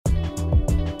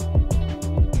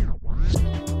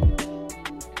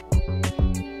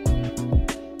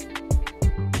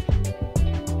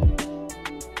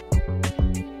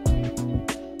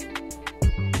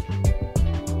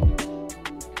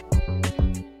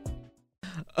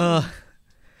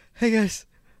Hey guys.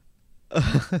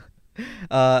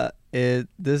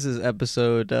 This is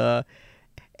episode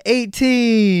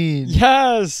 18.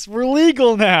 Yes, we're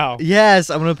legal now. Yes,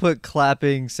 I'm gonna put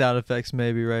clapping sound effects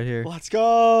maybe right here. Let's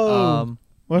go.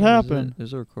 What happened?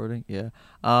 There's a recording. Yeah.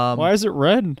 Why is it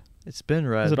red? It's been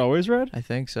red. Is it always red? I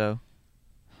think so.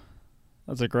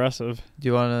 That's aggressive. Do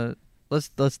you wanna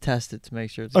let's test it to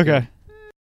make sure it's Okay. good.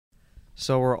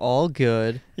 So we're all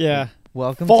good. Yeah.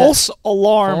 Welcome False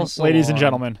alarm, False ladies and alarm.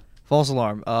 gentlemen. False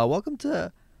alarm. Welcome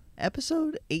to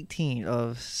episode 18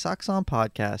 of Socks On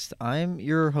Podcast. I'm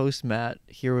your host, Matt,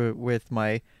 here with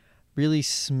my really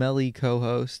smelly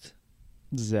co-host.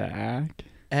 Zach.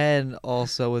 And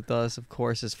also with us, of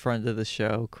course, is friend of the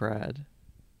show, Crad.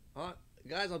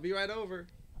 Guys, I'll be right over.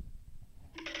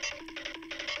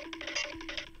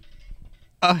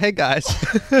 Oh, hey, guys.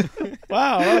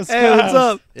 Wow, that was Hey, what's fast.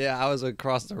 up? Yeah, I was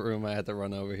across the room. I had to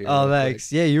run over here. Oh, real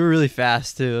thanks. Yeah, you were really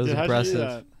fast, too. It was Dude, how'd you do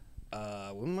impressive.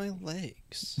 that? With my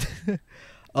legs.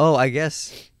 Oh, I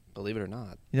guess, Believe it or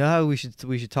not. you know how we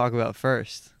should talk about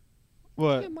first?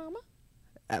 What? Mama.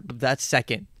 But that's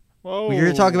second. Whoa. We're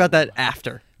going to talk about that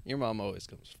after. Your mom always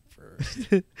comes first.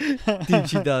 Dude,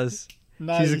 she does.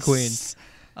 Nice. She's a queen.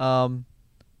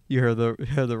 You heard the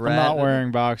I'm rat. not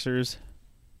wearing boxers.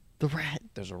 The rat.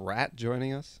 There's a rat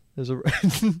joining us. There's a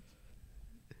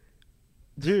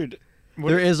Dude.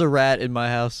 There is a rat in my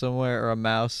house somewhere, or a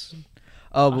mouse.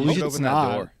 Oh, but I we hope should. it's open that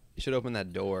not. door. You should open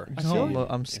that door. I No, feel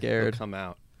I'm He'll scared. come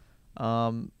out.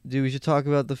 Dude, we should talk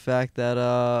about the fact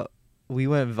that we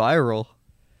went viral.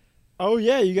 Oh,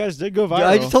 yeah, you guys did go Dude, viral.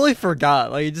 I just totally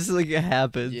forgot. Like it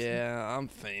happened. Yeah, I'm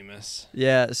famous.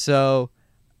 Yeah. So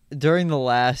during the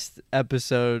last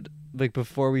episode, like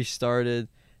before we started,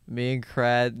 me and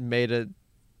Crad made a.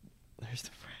 There's the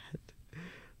rat.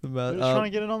 The We're mouse. just trying to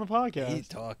get it on the podcast. He's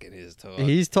talking his talk.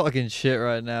 He's talking shit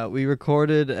right now. We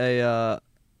recorded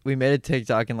we made a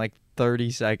TikTok in like 30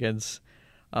 seconds.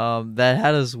 That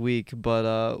had us weak,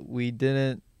 but we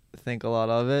didn't think a lot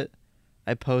of it.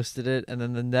 I posted it, and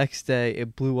then the next day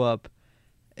it blew up.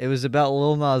 It was about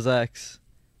Lil Nas X.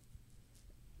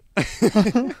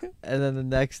 And then the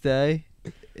next day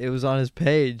it was on his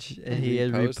page, and he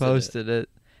had reposted it.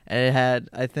 And it had,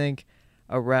 I think,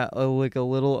 like a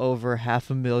little over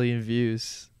 500,000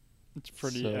 views. It's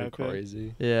pretty so epic.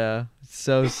 crazy. Yeah, it's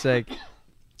so sick.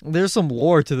 There's some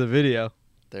lore to the video.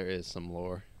 There is some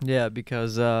lore. Yeah,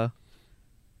 because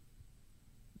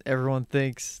everyone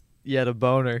thinks you had a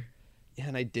boner. Yeah,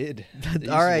 and I did. Did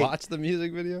you All right. watch the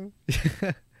music video?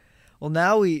 Well,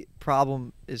 now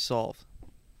problem is solved.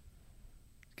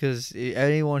 Because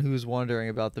anyone who's wondering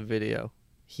about the video,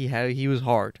 he was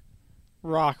hard.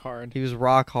 Rock hard. He was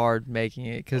rock hard making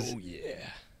it because Oh, yeah.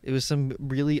 it was some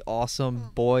really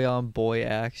awesome boy on boy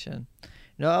action.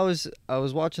 You know, I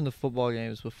was watching the football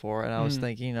games before, and I was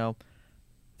thinking,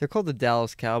 they're called the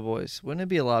Dallas Cowboys. Wouldn't it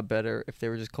be a lot better if they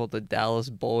were just called the Dallas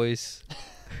Boys?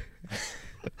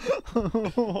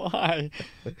 Why?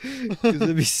 Because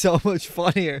it'd be so much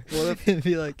funnier. What if it'd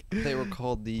be like They were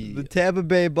called the Tampa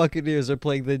Bay Buccaneers are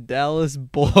playing the Dallas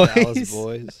Boys? Dallas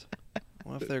Boys.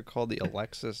 What if they're called the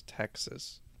Alexis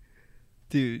Texas?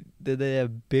 Dude, then they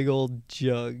have big old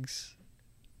jugs.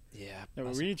 Yeah. Yeah,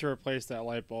 but we need to replace that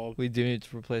light bulb. We do need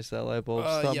to replace that light bulb.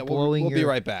 Stop yeah, blowing we'll be your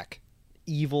right back.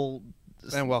 evil.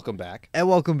 And welcome back. And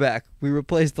welcome back. We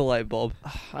replaced the light bulb.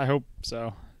 I hope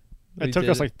so. We It took did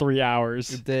us like 3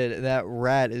 hours. It did. That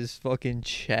rat is fucking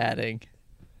chatting.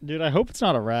 Dude, I hope it's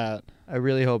not a rat. I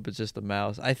really hope it's just a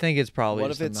mouse. I think it's probably What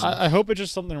just if a it's- mouse. I hope it's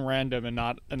just something random and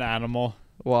not an animal.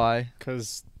 Why?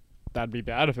 Because that'd be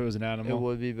bad if it was an It animal.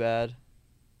 would be bad.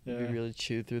 Yeah. We really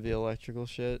chew through the electrical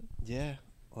shit. Yeah.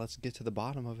 Let's get to the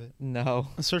bottom of it. No.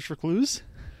 Search for clues?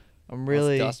 I'm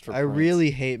really, dust for I prints.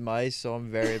 really hate mice, so I'm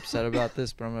very upset about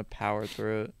this, but I'm gonna power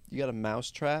through it. You got a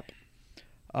mouse trap?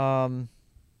 Yeah,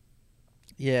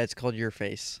 it's called Your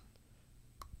Face.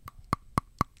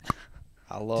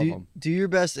 I love them. Do your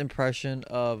best impression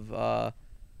of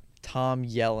Tom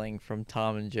yelling from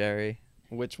Tom and Jerry.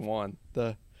 Which one?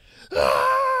 The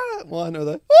one or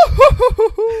the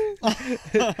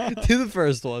Do the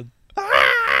first one.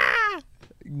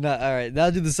 No, all right, now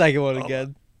do the second one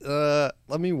again.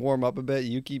 Let me warm up a bit.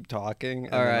 You keep talking.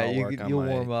 And All then right, I'll you work can- on you'll my,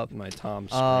 warm up. My Tom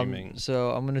screaming.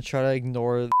 So I'm gonna try to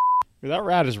ignore. Dude, that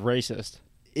rat is racist.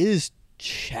 It is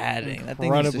chatting. That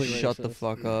thing needs to Incredibly shut the racist.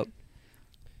 fuck up.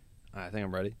 I think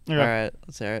I'm ready. Okay. All right,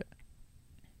 let's hear it.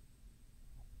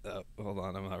 Hold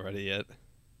on, I'm not ready yet.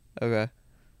 Okay.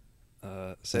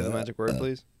 Say the magic word,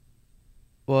 please.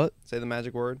 What? Say the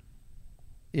magic word.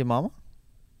 Your mama?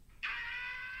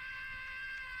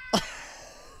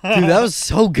 Dude, that was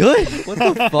so good. What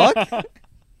the fuck?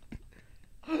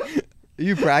 Are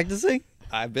you practicing?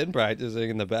 I've been practicing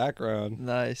in the background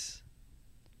Nice.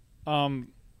 the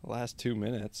last 2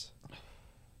 minutes.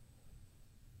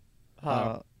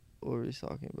 What were we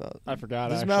talking about? I forgot.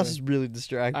 This actually. mouse is really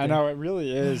distracting. I know it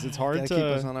really is. It's hard Gotta to keep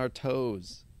us on our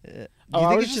toes. Yeah. Do Oh, you I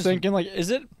think was it's just thinking, like,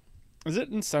 is it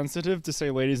insensitive to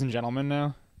say ladies and gentlemen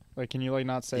now? Like, can you, like,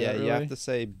 not say Yeah, that really? you have to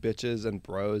say bitches and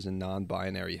bros and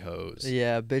non-binary hoes.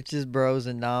 Yeah, bitches, bros,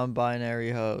 and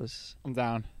non-binary hoes. I'm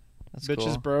down. That's Bitches,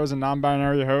 cool. bros, and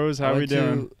non-binary hoes. I How we went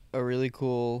doing? to a really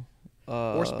cool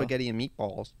Or spaghetti and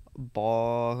meatballs.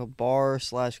 bar/club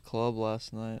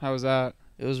last night. How was that?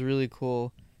 It was really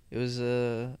cool. It was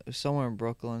somewhere in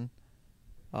Brooklyn.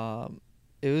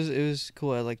 It was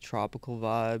cool. I had like tropical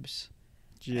vibes.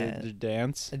 Did you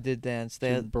dance? I did dance.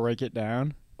 Did you break it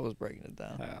down? I was breaking it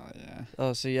down. Hell yeah.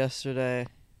 Oh, so yesterday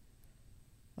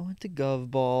I went to Gov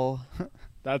Ball.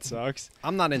 That sucks.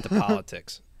 I'm not into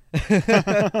politics. Dude,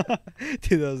 that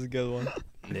was a good one.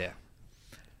 Yeah.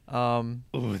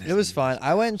 It was fine.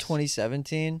 I went in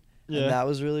 2017, Yeah. and that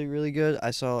was really, really good.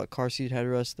 I saw Car Seat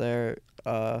Headrest there.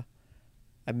 I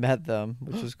met them,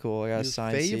 which was cool. I got a Your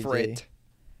signed favorite. CD.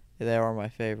 Yeah, they are my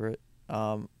favorite.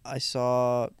 I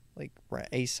saw like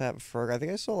ASAP Ferg. I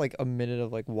think I saw like a minute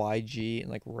of like YG and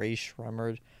like Ray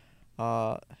Shremmerd.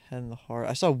 And the Heart.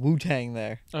 I saw Wu-Tang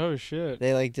there. Oh shit.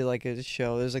 They like did like a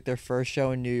show. It was like their first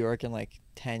show in New York in like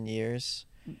 10 years.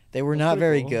 They were That's not pretty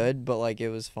very cool. good, but like it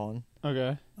was fun.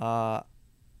 Okay.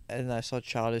 And I saw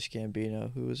Childish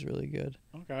Gambino, who was really good.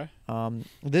 Okay.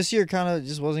 This year kind of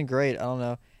just wasn't great. I don't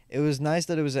know. It was nice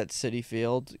that it was at Citi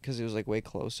Field because it was like way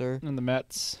closer. And the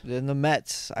Mets. Then the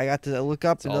Mets. I got to look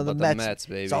up It's and all know the about Mets. the Mets,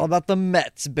 baby. It's all about the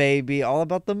Mets, baby. All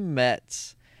about the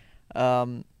Mets.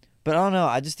 But I don't know.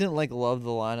 I just didn't like love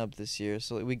the lineup this year.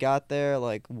 So we got there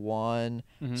like one.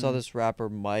 Mhm. Saw this rapper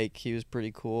Mike. He was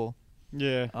pretty cool.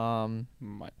 Yeah. And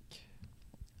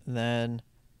then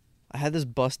I had this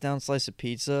bust down slice of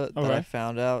pizza that I Okay.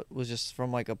 found out was just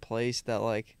from like a place that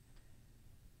like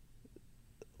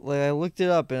I looked it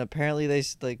up and apparently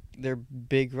they're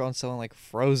big on selling like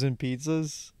frozen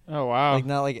pizzas. Oh wow. Like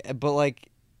not like but like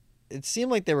it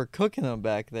seemed like they were cooking them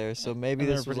back there, so maybe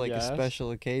And they this were was like pretty a gas?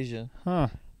 special occasion. Huh.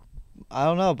 I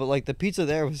don't know, but like the pizza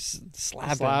there was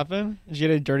slapping. Slapping? Did you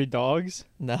get any dirty dogs?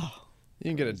 No, You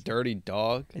can get a dirty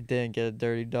dog. I didn't get a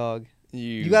dirty dog. You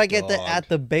You gotta get that dog. at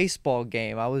the baseball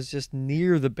game. I was just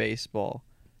near the baseball.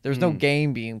 There was no Mm.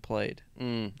 game being played.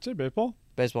 Mm. Is it baseball?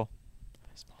 Baseball.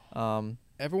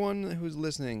 Everyone who's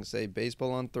listening, say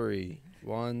baseball on 3.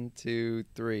 1, 2,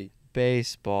 3.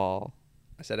 Baseball.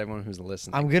 I said everyone who's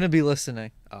listening. I'm gonna be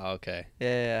listening. Oh, okay.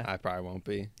 Yeah, I probably won't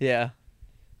be. yeah.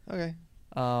 Okay.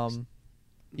 Yeah.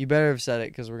 You better have said it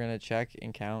because we're gonna check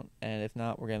and count, and if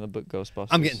not, we're gonna book Ghostbusters.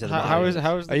 I'm getting to the How is the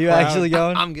Are you crowd? actually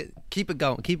going? I'm get, keep it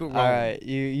going. Keep it rolling. All right,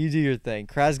 you do your thing.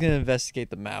 Kraz gonna investigate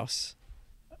the mouse.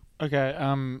 Okay.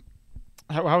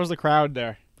 How was the crowd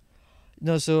there?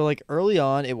 No, so like early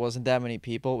on, it wasn't that many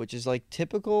people, which is like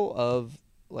typical of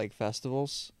like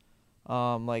festivals.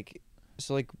 Like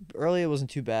so like early it wasn't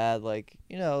too bad. Like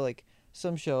like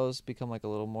some shows become like a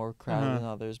little more crowded Uh-huh. than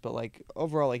others, but like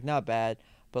overall like not bad.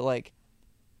 But like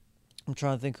I'm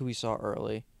trying to think who we saw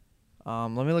early. Let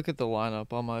me look at the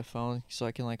lineup on my phone so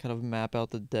I can like kind of map out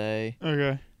the day.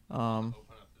 Okay. Um,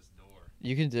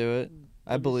 you can do it.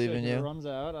 I believe in If it you. runs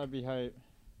out, I'd be hype.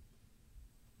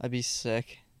 I'd be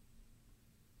sick.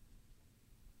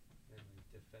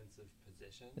 Defensive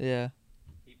position. Yeah.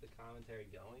 Keep the commentary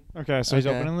going. Okay, so he's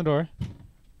Okay. opening the door.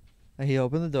 He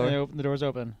opened the door. Yeah, the door's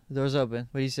open. The door's open.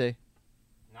 What do you say?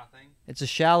 Nothing. It's a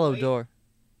shallow Wait. door.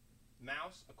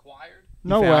 Mouse acquired. You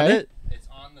No found way. it? It's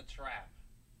on the trap.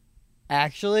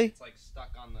 Actually? It's like stuck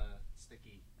on the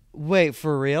sticky. Wait,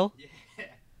 for real? Yeah.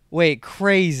 Wait,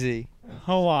 crazy.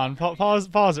 Hold on.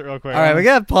 Pause it real quick. All right, we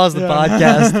gotta pause the Yeah.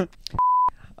 podcast.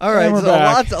 All right, And we're so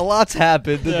back. a lot's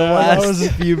happened in the Yeah, that last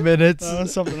was- few minutes. That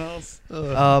was something else.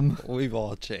 We've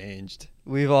all changed.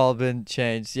 We've all been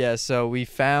changed. Yeah, so we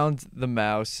found the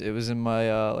mouse. It was in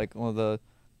my like one of the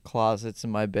closets in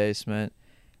my basement,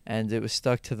 and it was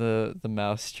stuck to the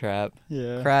mouse trap.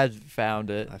 Yeah. Crad found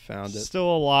it. I found it.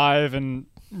 Still alive and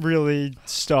really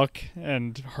stuck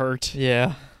and hurt.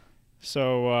 Yeah.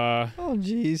 So Oh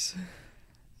jeez.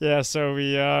 yeah, so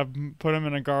we put him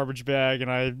in a garbage bag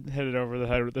and I hit it over the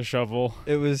head with the shovel.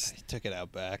 It was He took it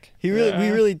out back. we Yeah.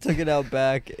 really took it out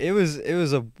back. It was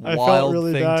a I wild felt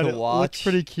really thing bad. to It watch. looked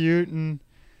pretty cute and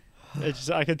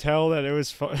I could tell that it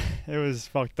was it was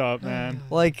fucked up, man.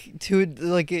 Like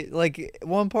like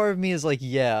one part of me is like,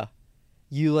 yeah,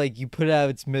 you put it out of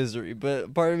its misery,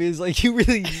 but part of me is like, you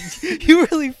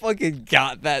really fucking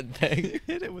got that thing.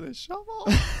 Hit it with a shovel.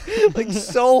 Like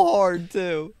so hard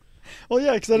too. Well,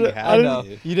 yeah, because You I had I didn't. know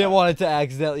to. you didn't want it to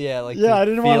accidentally, Yeah, I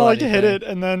didn't want to feel like hit anything. it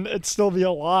and then it still be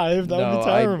alive. That No, would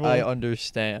be terrible. I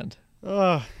understand.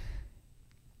 Ugh,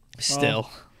 Still,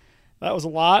 that was a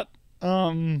lot.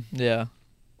 yeah.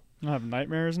 I have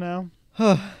nightmares now.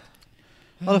 A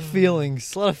lot of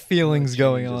feelings. A lot of feelings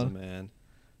going Changes, on. Man.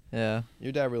 Yeah.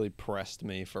 Your dad really pressed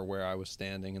me for where I was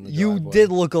standing in the You driveway.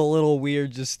 did look a little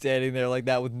weird just standing there like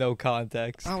that with no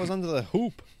context. I was under the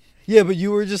hoop. Yeah, but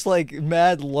you were just like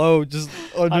mad low, just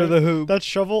under the hoop. That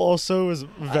shovel also was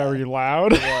very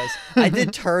loud. It was. I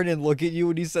did turn and look at you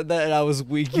when you said that, and I was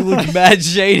weak. You looked mad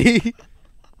shady.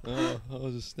 I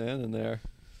was just standing there.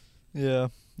 Yeah,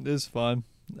 it was fun.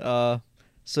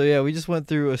 So yeah, we just went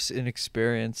through an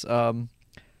experience.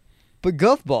 But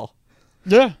golf ball.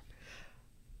 Yeah.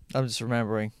 I'm just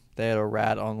remembering they had a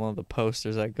rat on one of the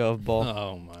posters at Gov Ball.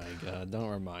 Oh my god! Don't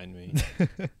remind me.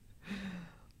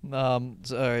 So,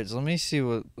 all right, so let me see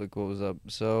what was up.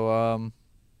 So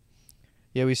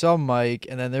yeah, we saw Mike,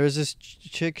 and then there was this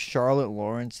chick Charlotte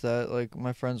Lawrence that like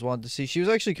my friends wanted to see. She was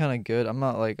actually kind of good.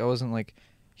 I wasn't like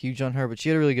huge on her, but she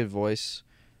had a really good voice.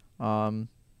 And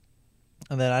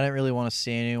then I didn't really want to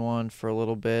see anyone for a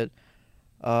little bit.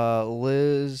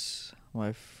 Liz,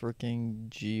 my freaking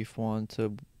Jeef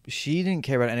she didn't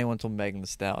care about anyone until Megan Thee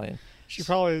Stallion. She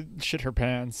probably shit her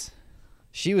pants.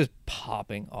 She was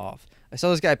popping off. I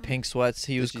saw this guy Pink Sweats.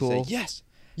 He was Did she say, cool. yes.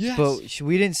 Yes. But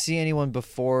we didn't see anyone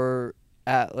before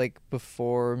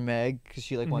Meg because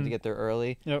she wanted to Mhm. get there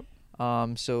early. Yep.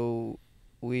 So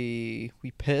we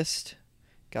pissed,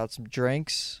 got some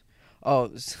drinks.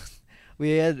 Oh, we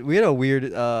had a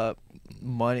weird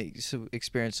money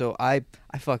experience. So I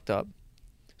fucked up.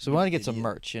 So we wanted to get some Idiot.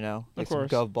 merch, like some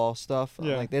course. Gov Ball stuff.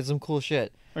 Yeah. Like they had some cool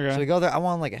shit. Okay. So we go there. I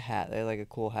want like a hat. They had like a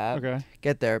cool hat. Okay.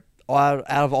 Get there. Out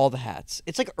of all the hats,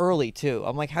 it's like early too.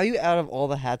 I'm like, how are you out of all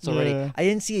the hats already? Yeah. I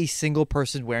didn't see a single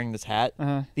person wearing this hat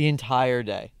Uh-huh. the entire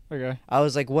day. Okay. I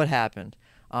was like, what happened?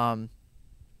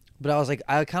 But I was like,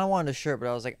 I kind of wanted a shirt, but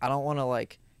I was like, I don't want to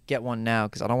like get one now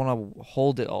because I don't want to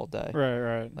hold it all day.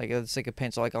 Right. Like it's like a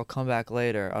pain. So like I'll come back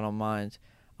later. I don't mind.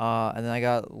 And then I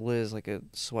got Liz like a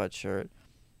sweatshirt.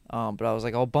 But I was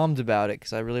like all bummed about it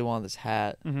because I really wanted this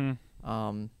hat. Mm-hmm.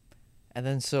 And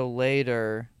then so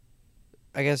later,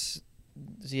 I guess,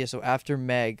 yeah. So after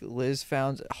Meg, Liz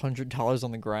found $100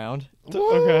 on the ground.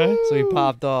 Okay. So we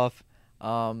popped off.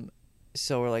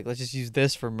 So we're like, let's just use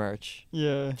this for merch.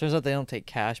 Yeah. Turns out they don't take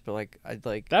cash, but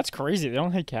That's crazy. They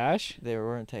don't take cash. they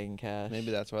weren't taking cash.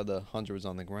 Maybe that's why the 100 was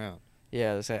on the ground.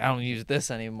 Yeah, they say I don't use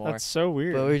this anymore. That's so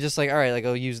weird. But we were just like, all right, like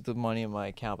I'll use the money in my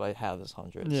account, but I have this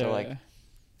 100. yeah. So like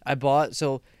I bought.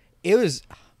 So it was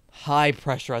high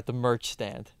pressure at the merch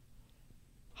stand.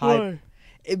 Why?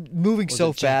 Moving Was so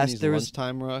it Japanese fast. There was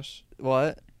lunchtime rush.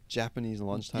 what? Japanese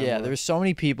lunchtime. Yeah, rush? there was so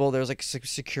many people. There was like a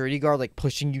security guard like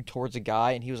pushing you towards a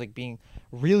guy, and he was like being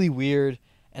really weird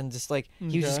and just like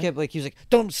he was just Okay. kept like he was like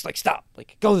don't just like stop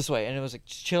like go this way, and it was like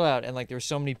just chill out, and like there were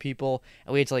so many people,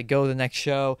 and we had to like go to the next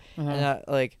show, Uh-huh.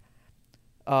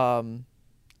 and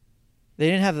they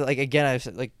didn't have like again I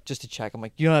said like just to check I'm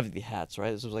like you don't have the hats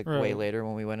right, this was like way Right. later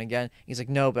when we went again. He's like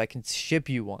no, but I can ship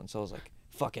you one. So I was like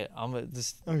fuck it, I'm gonna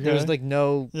just there was Okay. like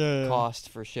no Yeah. cost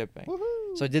for shipping.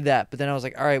 Woohoo. So I did that, but then I was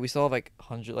like, all right, we still have like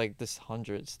 100, like this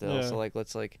 100 still. Yeah. So like,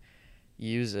 let's like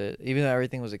use it, even though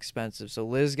everything was expensive. So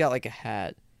Liz got like a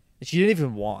hat that she didn't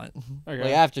even want. Okay.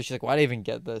 Like after she's like, why did I even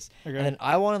get this? Okay. And then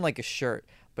I wanted like a shirt,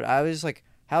 but I was like,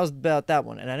 how's about that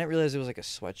one? And I didn't realize it was like a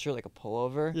sweatshirt, like a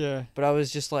pullover. yeah. But I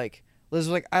was just like, Liz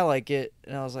was like, I like it,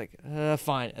 and I was like,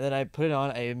 fine. And then I put it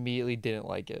on. I immediately didn't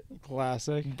like it,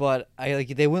 Classic. but I like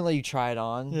they wouldn't let you try it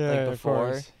on Yeah. like Of before.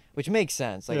 course. Which makes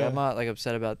sense. Like Yeah. I'm not like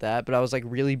upset about that, but I was like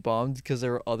really bummed because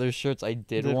there were other shirts I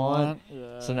did want.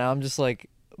 Yeah. So now I'm just like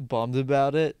bummed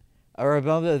about it, or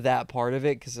bummed at that part of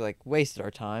it because like wasted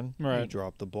our time. You Right.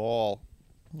 dropped the ball.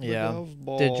 The Yeah, gov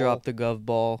ball. did drop the gov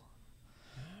ball.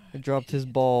 It dropped his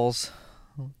balls.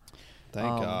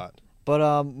 Thank God.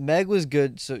 But Meg was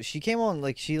good. So she came on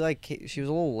she was a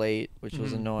little late, which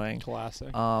was Mhm. annoying. Classic.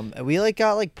 And we like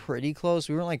got like pretty close.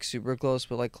 We weren't like super close,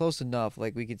 but like close enough.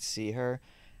 Like we could see her,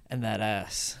 and that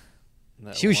ass.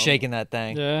 That She was lump. shaking that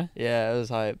thing. yeah. Yeah, it was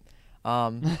hype.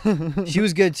 She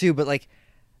was good too, but like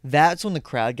that's when the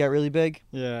crowd got really big.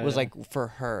 Yeah. Was yeah. like for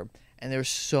her, and there were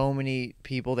so many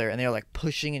people there, and they were like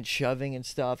pushing and shoving and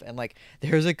stuff, and like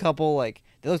there's a couple like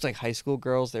they looked like high school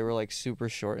girls. They were like super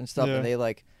short and stuff, Yeah. and they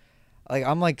like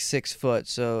I'm like 6 foot,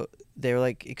 so they were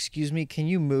like, "Excuse me, can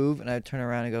you move?" And I would turn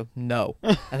around and go, "No,"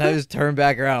 and I just turn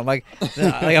back around. I'm like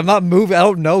I'm not moving. I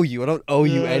don't know you. I don't owe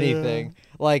you Yeah, anything.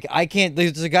 Like I can't.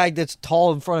 There's a guy that's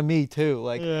tall in front of me too.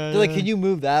 Like Yeah, they're like, yeah. "Can you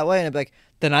move that way?" And I'd be like,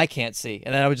 then I can't see,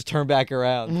 and then I would just turn back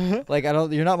around. Like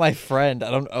you're not my friend.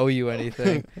 I don't owe you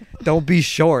anything. Don't be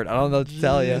short. I don't know what to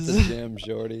tell you. That's a jam,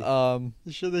 shorty.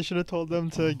 They should have told them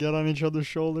to get on each other's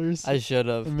shoulders. I should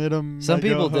have. And made them Some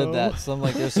people did that.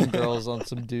 There's some girls on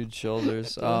some dude's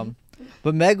shoulders.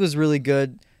 But Meg was really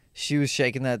good. She was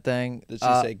shaking that thing. Did she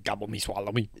say "gobble me,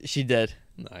 swallow me"? She did.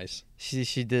 Nice.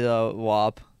 She did a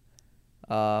WAP.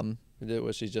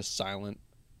 Was she just silent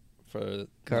for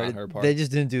Cardi, not her part? they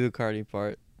just didn't do the Cardi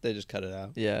part. They just cut it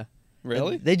out. Yeah.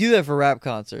 Really? They do that for rap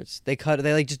concerts. They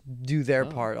like just do their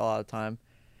part a lot of the time.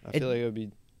 I feel like it would be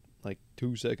like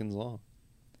 2 seconds long.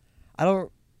 I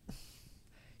don't.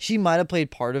 She might have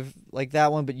played part of like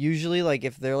that one, but usually like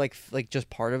if they're like just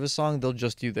part of a song, they'll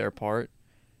just do their part.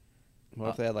 What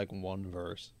if they had like one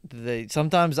verse?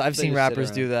 Sometimes I've They seen just rappers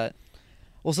sit do that.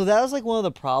 Well, so that was like one of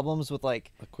the problems with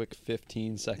like A quick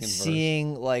 15-second verse.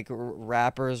 seeing like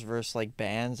rappers versus like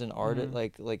bands and artists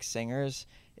like singers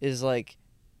is like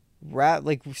rap,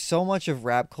 like so much of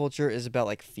rap culture is about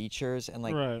like features and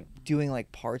like doing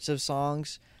like parts of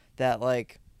songs that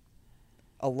like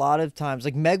a lot of times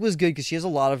like Meg was good because she has a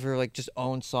lot of her like just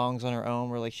own songs on her own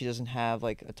where like she doesn't have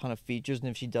like a ton of features, and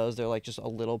if she does they're like just a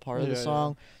little part of the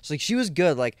song. So like she was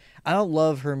good. Like I don't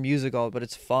love her music all, but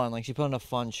it's fun. Like she put on a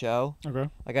fun show. Okay.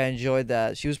 Like I enjoyed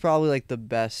that. She was probably like the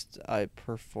best I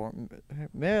performed.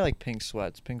 Maybe like Pink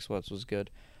Sweats. Pink Sweats was good.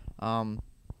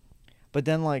 But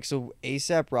then like so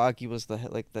ASAP Rocky was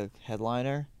the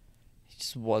headliner. He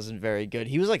just wasn't very good.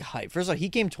 He was like hype. First of all, he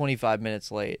came 25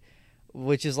 minutes late,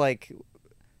 which is like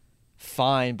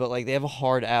fine, but like they have a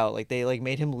hard out. Like they like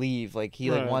made him leave. Like he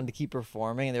like wanted to keep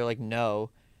performing, and they're like, no,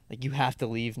 like you have to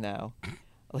leave now.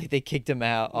 Like they kicked him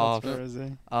out off.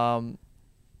 Crazy.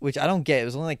 Which I don't get. It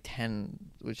was only like 10,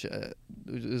 which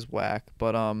is whack.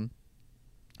 But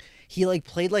he like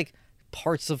played like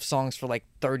parts of songs for like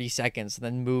 30 seconds and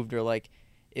then moved, or like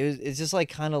it's just like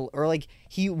kind of, or like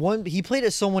he played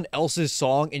at someone else's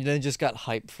song and then just got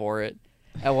hyped for it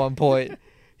at one point.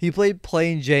 He played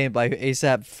Plain Jane by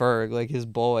A$AP Ferg, like his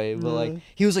boy, but like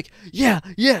he was like, yeah,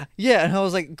 and I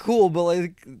was like, cool, but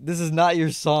like this is not your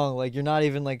song. Like you're not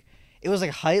even like, it was like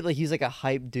hype, like he's like a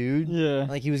hype dude. Yeah.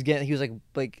 Like he was like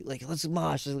let's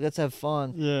mosh, let's have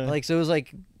fun. Yeah. Like so it was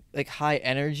like high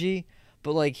energy,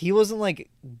 but like he wasn't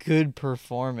like good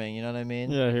performing. You know what I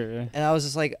mean? Yeah, I hear you. And I was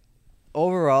just like,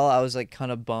 overall, I was like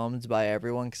kind of bummed by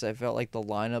everyone because I felt like the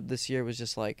lineup this year was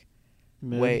just like.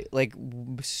 Way like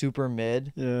super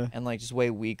mid, and like just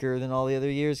way weaker than all the other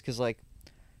years, because like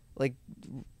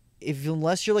if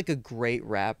unless you're like a great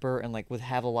rapper and like would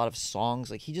have a lot of songs,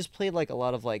 like he just played like a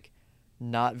lot of like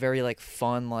not very like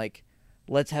fun, like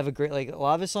let's have a great, like a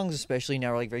lot of his songs especially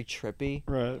now are like very trippy,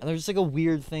 right, and they're just like a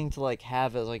weird thing to like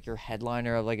have as like your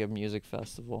headliner of like a music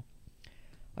festival.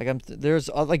 Like there's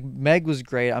like Meg was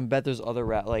great. I bet there's other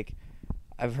like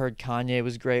I've heard Kanye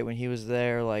was great when he was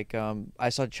there. Like, I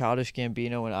saw Childish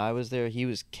Gambino when I was there. He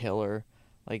was killer.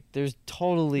 Like, there's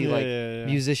totally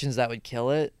musicians that would kill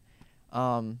it.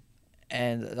 And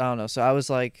I don't know. So I was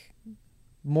like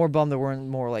more bummed there weren't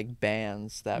more like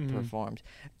bands that performed.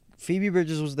 Phoebe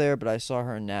Bridgers was there, but I saw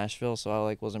her in Nashville, so I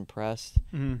like was impressed.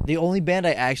 The only band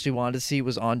I actually wanted to see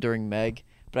was on during Meg,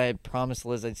 but I had promised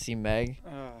Liz I'd see Meg,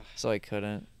 so I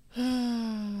couldn't.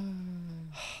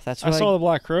 That's what I saw the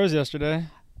Black Crowes yesterday.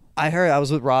 I heard. I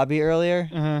was with Robbie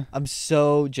earlier. I'm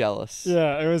so jealous.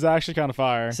 Yeah, it was actually kind of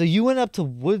fire. So you went up to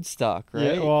Woodstock,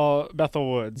 right? Yeah, well,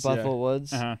 Bethel Woods.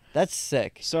 Woods. That's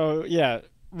sick. So yeah,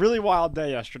 really wild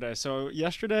day yesterday. So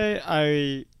yesterday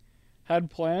I had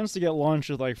plans to get lunch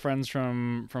with like friends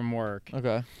from work.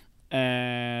 Okay.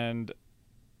 And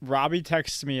Robbie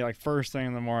texts me like first thing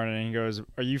in the morning, and he goes,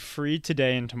 "Are you free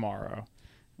today and tomorrow?"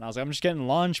 And I was like, "I'm just getting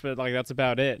lunch, but like that's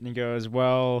about it." And he goes,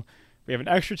 "Well, we have an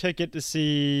extra ticket to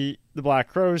see the Black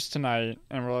Crowes tonight,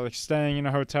 and we're like staying in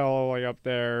a hotel like up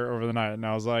there over the night." And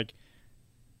I was like,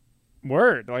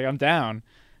 "Word, like I'm down."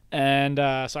 And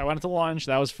so I went to lunch.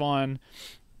 That was fun.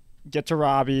 Get to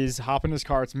Robbie's, hop in his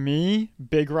car. It's me,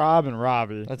 Big Rob, and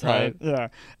Robbie. That's right. Yeah.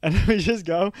 And we just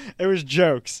go. It was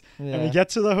jokes. Yeah. And we get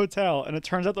to the hotel, and it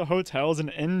turns out the hotel is an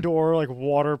indoor like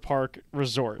water park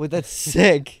resort. Wait, that's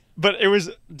sick. But it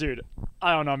was, dude,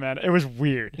 I don't know, man. It was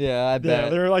weird. Yeah, I bet. Yeah,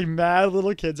 there were like mad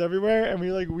little kids everywhere, and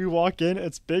we walk in.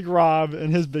 It's Big Rob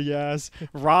and his big ass,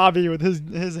 Robbie with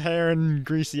his hair and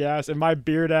greasy ass, and my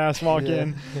beard ass walk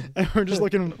in, and we're just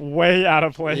looking way out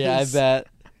of place. Yeah, I bet.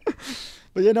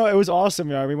 But you know, it was awesome.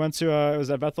 Yeah, we went to it was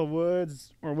at Bethel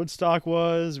Woods where Woodstock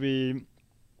was. We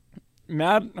were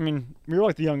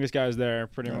like the youngest guys there,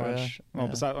 pretty much. Yeah. Well,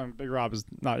 besides Big Rob is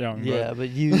not young. Yeah, but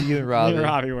you and Robbie. Me and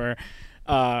Robbie were.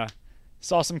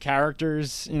 Saw some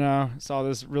characters, you know. Saw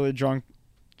this really drunk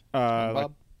like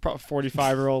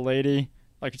 45-year-old lady,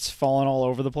 like it's falling all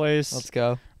over the place. Let's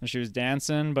go. And she was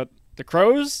dancing, but the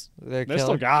Crows, They're they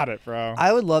still got it, bro.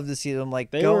 I would love to see them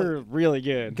like They were really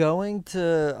good. going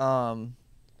to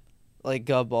like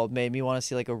Gov Ball made me want to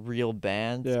see like a real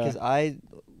band Yeah. because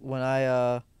when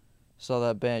I saw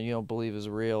that band you don't believe is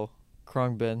real,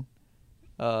 Krungbin,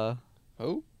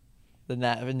 Who?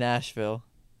 in Nashville,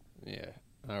 Yeah.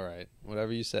 All right.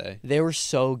 Whatever you say. they were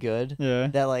so good Yeah.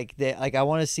 that like I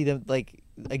want to see them like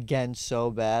again so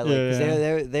bad like Yeah, 'cause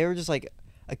yeah. they were just like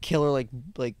a killer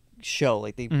like show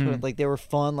like they Mhm. put like they were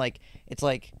fun like it's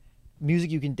like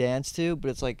music you can dance to but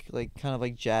it's like kind of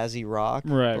like jazzy rock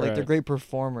Right, but, like they're right. great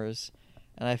performers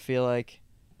and I feel like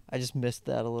I just missed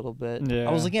that a little bit. Yeah.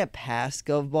 I was looking at past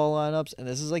Gov Ball lineups and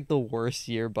this is like the worst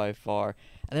year by far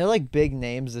and they're like big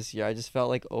names this year. I just felt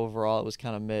like overall it was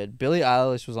kind of mid. Billie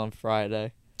Eilish was on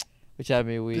Friday, which had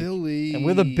me weak. Billy. And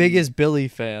we're the biggest Billy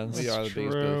fans. We That's are the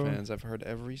biggest true. Billy fans. I've heard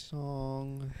every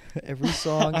song. Every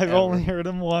song. I've ever. only heard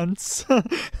him once.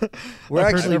 We're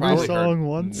I've actually heard every probably song heard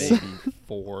once. Maybe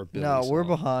 4 Billy No, we're songs.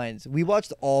 behind. We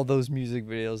watched all those music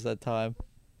videos that time.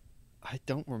 I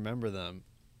don't remember them.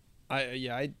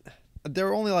 There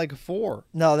were only like 4.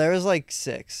 No, there was like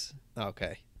 6.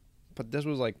 Okay. But this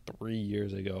was like 3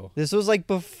 years ago. This was like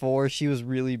before she was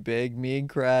really big. Me and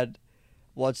Crad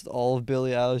watched all of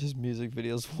Billie Eilish's music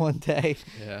videos one day,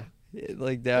 Yeah.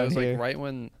 like That down was here. like right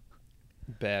when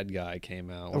Bad Guy came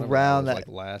out. whenever Around was, that- like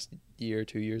last year,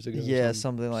 2 years ago. or Yeah,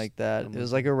 something like that. It something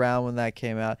was like like around when that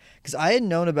came out. Cause I had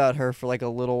known about her for like a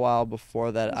little while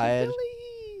before that.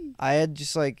 I had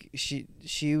just like she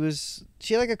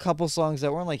had like a couple songs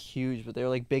that weren't like huge, but they were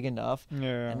like big enough.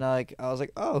 Yeah. And I was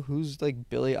like, oh, who's like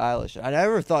Billie Eilish? I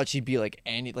never thought she'd be like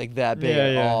that big Yeah,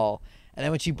 at yeah. all. And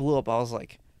then when she blew up, I was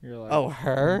like, You're like, oh,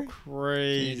 her? Can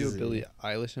crazy. you do a Billie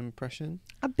Eilish impression?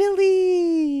 A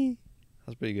Billie.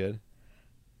 That's pretty good.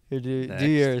 Here, do Next.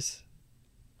 yours.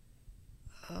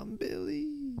 I'm Billy.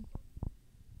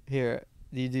 Here,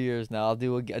 you do yours now. I'll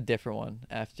do a different one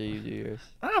after you do yours.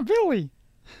 Ah, Billy.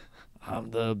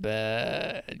 I'm the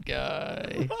bad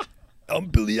guy. I'm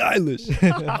Billie Eilish.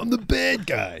 I'm the bad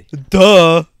guy.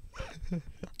 Duh.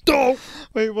 Don't.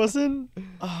 Wait, wasn't?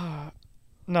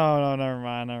 No, never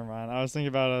mind. I was thinking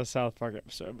about a South Park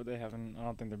episode, but they haven't. I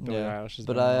don't think they're Billie Yeah, Eilish. has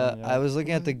but been on yet. I was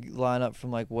looking at the lineup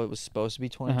from like what was supposed to be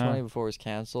 2020 Uh-huh. before it was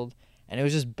canceled, and it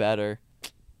was just better.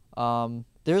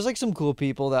 There's like some cool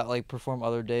people that like perform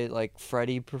other days. Like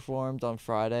Freddie performed on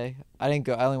Friday. I didn't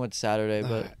go. I only went Saturday,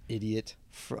 but Idiot.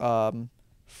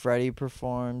 Freddie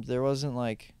performed. There wasn't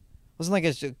like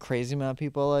a crazy amount of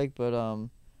people I like, but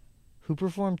who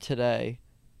performed today?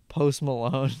 Post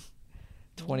Malone,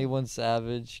 21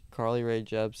 Savage, Carly Rae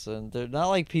Jepsen. They're not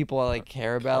like people I like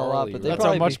care about a lot, Carly but Rae. they That's a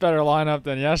probably much better lineup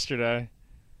than yesterday.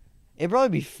 it'd probably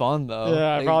be fun though.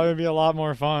 Yeah, Like, it probably would be a lot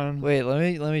more fun. Wait, let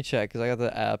me check because I got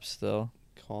the app still.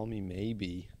 Call me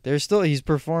maybe. He's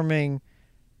performing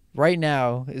right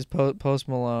now. Is Post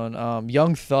Malone,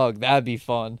 Young Thug? That'd be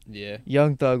fun. Yeah.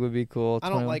 Young Thug would be cool. I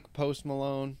don't 21 like Post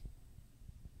Malone.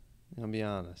 I'll be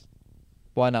honest.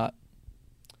 Why not?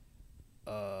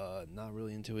 Not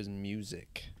really into his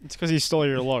music. It's because he stole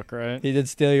your look, right? He did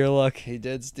steal your look. He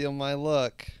did steal my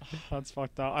look. That's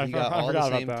fucked up. I He got all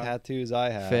forgot the same about that. tattoos I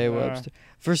have. Faye Yeah. Webster.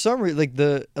 For some reason, like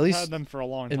at I've least had them for a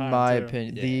long in time. my too.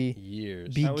 opinion, Yeah, the years.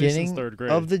 At least since beginning third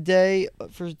grade. of the day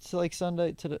to like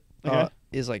Sunday to the Okay.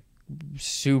 is like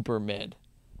super mid.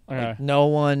 Okay. Like no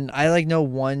one. I like know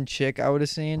one chick I would have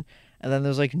seen, and then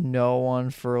there's like no one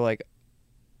for like.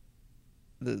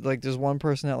 Like there's one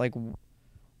person at like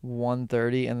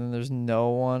 1:30, and then there's no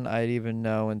one I'd even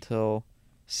know until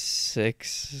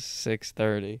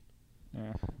 6:30.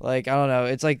 Yeah. Like I don't know.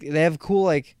 It's like they have cool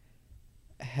like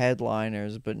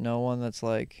headliners, but no one that's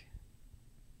like.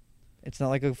 It's not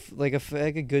like like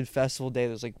a good festival day.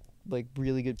 There's like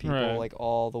really good people Right. like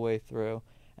all the way through.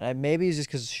 And maybe it's just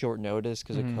because it's short notice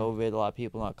because Mhm. of COVID. A lot of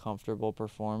people not comfortable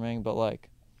performing, but like,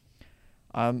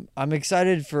 I'm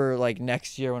excited for like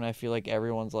next year when I feel like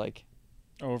everyone's like,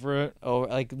 Over it.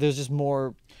 like there's just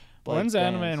more. Like, When's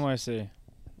Anime bands. NYC?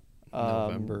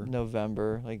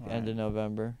 November. Like end Alright. of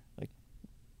November,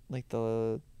 like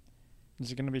the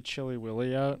Is it gonna be Chilly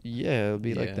Willy out? yeah, it'll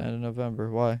be like the Yeah. end of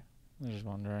November. Why? I'm just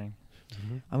wondering.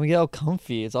 I'm gonna get all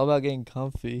comfy. It's all about getting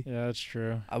comfy. Yeah, that's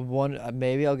true. I want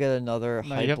maybe I'll get another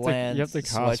No, you have to- you Hypeland have to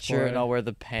sweatshirt cosplay. and I'll wear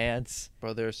the pants.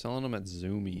 Bro, they're selling them at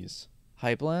Zoomies.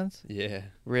 Hypelands? Yeah.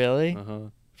 Really? Uh huh.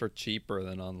 For cheaper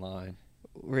than online.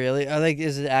 Really? I like.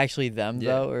 Is it actually them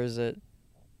Yeah. though, or is it?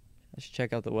 I should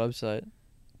check out the website.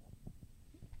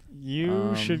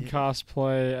 You should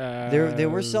cosplay as. They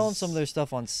were selling some of their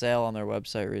stuff on sale on their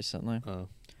website recently, Oh.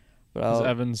 but as I'll,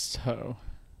 Evan's toe.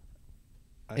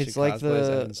 Actually It's like cosplays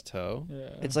the- Evan's toe. Yeah.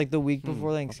 It's like the week before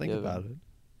I'll Thanksgiving. think about it.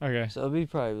 Okay. So it'll be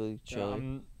probably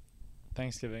chilly,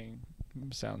 Thanksgiving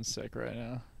sounds sick right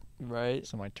now. right?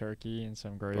 Some like turkey and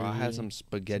some gravy. Bro, I had some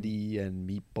spaghetti and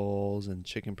meatballs and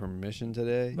chicken parmesan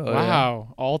today. Oh, yeah.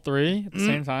 Wow, all three at the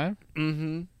same time?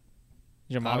 Mm-hmm. Did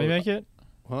your mommy make it?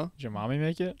 Huh? Did your mommy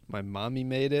make it? My mommy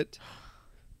made it.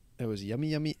 It was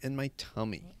yummy in my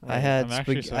tummy. I had I'm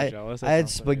actually so jealous. That I had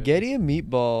sounds so good. spaghetti and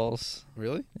meatballs.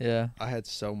 Really? Yeah. I had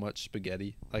so much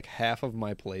spaghetti. Like half of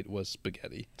my plate was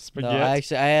spaghetti. Spaghetti.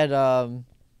 No, I had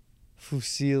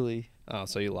fusilli. Oh,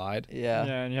 so you lied? Yeah.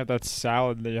 Yeah, and you have that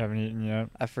salad that you haven't eaten yet.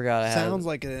 I forgot I had. Sounds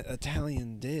like an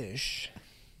Italian dish.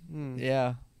 Hmm.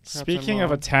 Yeah. Speaking I'm of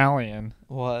wrong. Italian,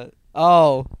 What?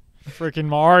 Oh, freaking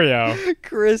Mario.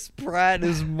 Chris Pratt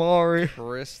is Mario.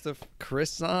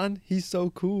 Chris on? He's so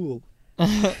cool.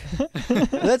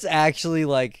 That's actually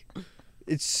like,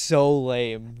 it's so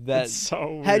lame. That That's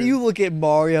so how do weird. you look at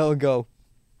Mario and go,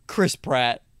 Chris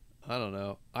Pratt? I don't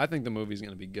know. I think the movie's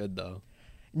gonna be good though.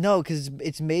 No, because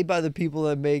it's made by the people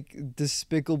that make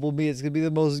Despicable Me. It's gonna be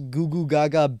the most goo goo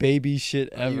gaga baby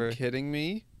shit Are ever. you kidding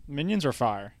me? Minions are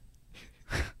fire.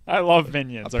 I love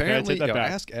Minions. Apparently, okay, I take that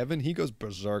back. ask Evan. He goes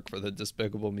berserk for the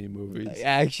Despicable Me movies.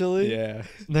 Actually, Yeah.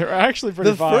 They're actually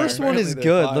pretty the fire. first one is Apparently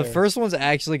good. they're The fire. first one's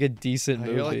actually like a decent I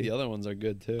feel like movie. the other ones are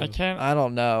good too. I can't. I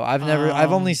don't know. I've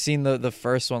only Um, seen the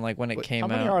first one like when it Wait, came How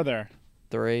many out. are there?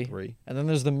 3. 3. And then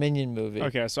there's the Minion movie.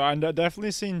 Okay, so I've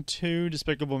definitely seen 2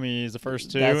 Despicable Me's, the first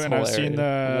 2, That's and I've seen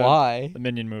hilarious. the Why? the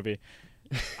Minion movie.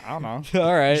 I don't know.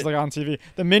 All right. Just like on TV.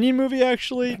 The Minion movie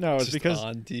actually, no, it's Just because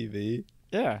on TV.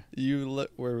 yeah. You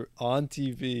were on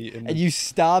TV in, And you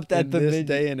stopped at in the this Minion.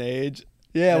 day and age.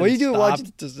 Yeah, what and are you doing watching?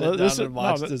 stopped to sit Well, down this, and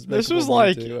watch no, this Despicable was Me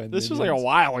like 2 and this was like a Minions?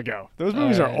 while ago. Those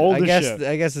movies are Alright. old I guess as shit.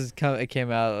 I guess it came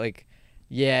out like,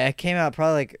 yeah, it came out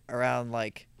probably like around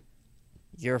like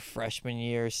your freshman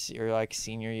year or like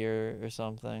senior year or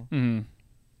something. Mhm.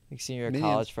 Like senior year of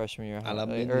Minions. college, freshman year. Of I love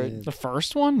or- Minions. The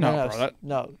first one? No, bro. That,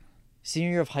 no. Senior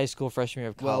year of high school, freshman year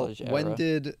of Well, college. when era.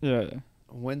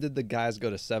 did the guys go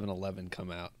to 7-Eleven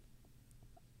come out?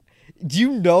 Do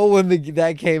you know when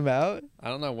that came out? I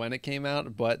don't know when it came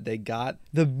out, but they got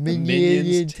The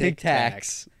Minion Tic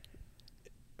Tacs.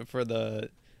 for the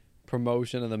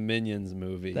promotion of the Minions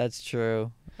movie. That's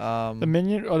true. the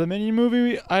Minion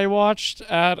movie I watched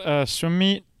at a swim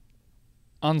meet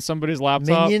on somebody's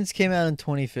laptop. Minions came out in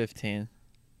 2015.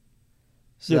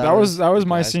 So Yeah, that was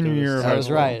my guys senior go to year. of That high was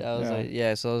school. right. I was Yeah. like,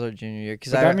 yeah. So that was our junior year.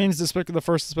 But that means the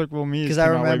first Despicable Me. Because I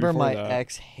remember my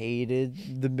ex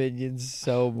hated the Minions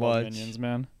so much. Minions,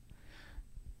 man.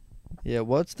 Yeah,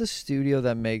 what's the studio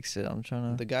that makes it? I'm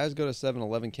trying to. The guys go to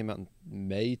 7-Eleven came out in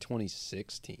May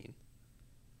 2016.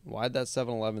 Why'd that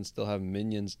 7-Eleven still have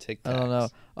Minions Tic I Tacs? don't know.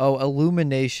 Oh,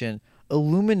 Illumination.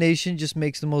 Illumination just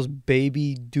makes the most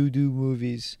baby doo doo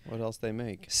movies. What else they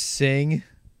make? Sing,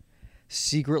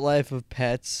 Secret Life of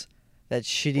Pets, that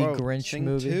shitty Bro, Grinch Sing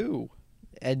movie, 2.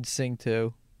 and Sing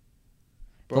 2.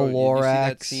 Bro, The did you see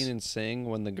that Lorax. scene in Sing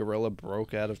when the gorilla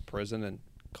broke out of prison and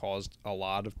caused a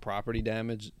lot of property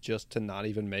damage just to not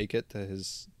even make it to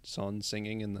his son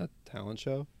singing in the talent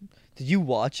show? Did you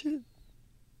watch it?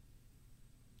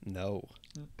 No.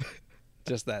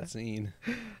 Just that scene.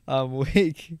 I'm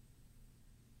weak.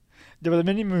 Yeah, but the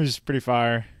Minion movie is pretty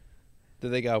fire. Did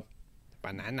they go,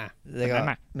 banana? They go,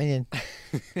 Banana. Minion.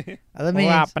 I love Wow,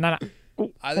 Minions. banana.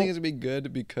 I think it's going to be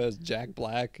good because Jack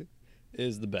Black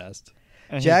is the best.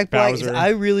 And Jack Black. Bowser. I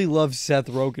really love Seth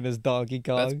Rogen as Donkey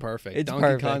Kong. That's perfect. It's Donkey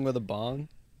perfect. Kong with a bong?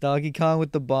 Donkey Kong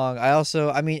with the bong.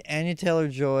 I mean, Anya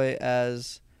Taylor-Joy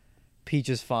as Peach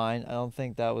is fine. I don't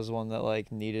think that was one that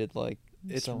like needed like.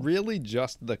 It's really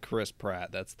just the Chris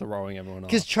Pratt that's throwing everyone off.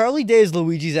 Because Charlie Day as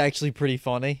Luigi's actually pretty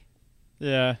funny.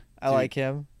 Yeah. I Dude, like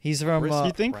him. He's from. Chris-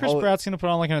 You think Chris oh, Pratt's gonna put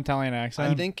on like an Italian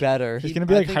accent? I think better? He's gonna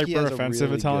be, like, I think he has a hyper-offensive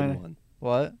really Italian. good one.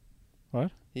 What?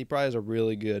 He probably has a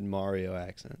really good Mario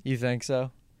accent. You think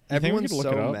so? You think we Everyone's could look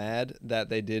it so up? mad that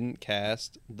they didn't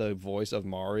cast the voice of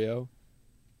Mario,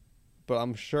 but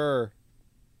I'm sure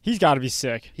He's got to be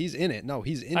sick. he's in it. No,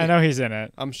 he's in it. I know he's in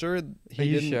it. I'm sure Are he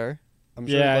you didn't. sure? I'm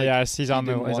sure, Yeah, like, yes, he's he on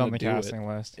the didn't wanna do it. casting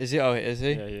list. Is he? Oh, is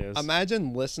he? Yeah, he is.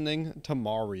 Imagine listening to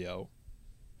Mario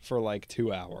for like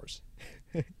 2 hours.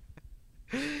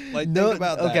 Like, No. think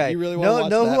about that. Okay. You really want to no. watch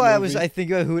Know that who I was? movie? I think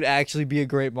who would actually be a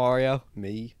great Mario.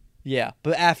 Me? Yeah,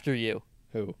 but after you.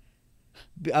 Who?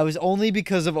 I was only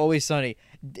because of Always Sunny.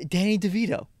 Danny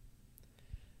DeVito.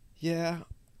 Yeah.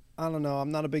 I don't know.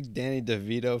 I'm not a big Danny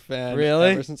DeVito fan. Really?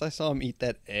 Ever since I saw him eat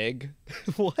that egg.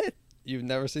 What? You've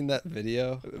never seen that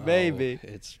video? Maybe. Oh,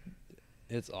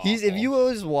 it's awful. He's if you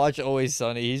always watch Always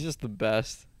Sunny, he's just the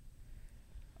best.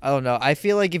 I don't know. I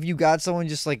feel like if you got someone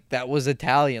just like that was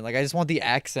Italian, like I just want the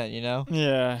accent, you know?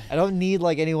 Yeah. I don't need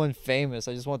like anyone famous.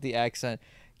 I just want the accent.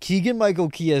 Keegan Michael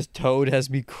Key as Toad has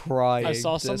me crying. I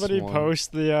saw this somebody one.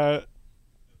 post the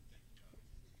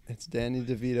It's Danny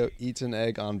DeVito eats an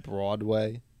egg on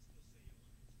Broadway.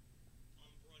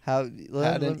 How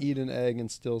How to eat an egg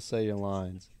and still say your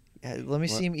lines. let me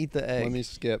see him eat the egg. Let me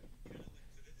skip.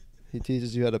 He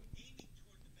teaches you how to.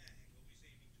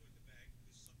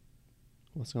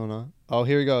 What's going on? Oh,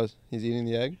 here he goes. He's eating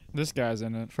the egg. this guy's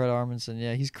in it. Fred Armisen,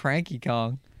 yeah, he's Cranky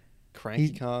Kong.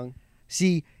 Cranky Kong.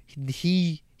 See,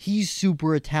 he's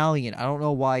super Italian. I don't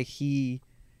know why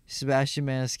Sebastian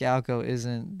Maniscalco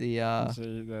isn't the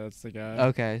See, that's the guy.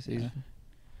 okay. So he's, Yeah.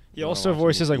 He I'm also watching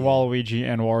voices the like video. Waluigi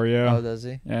and Wario. oh, does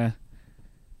he? Yeah.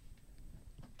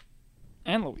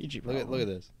 And Luigi. Look at probably.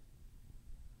 this.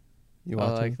 You I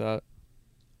want like to? that.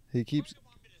 He keeps.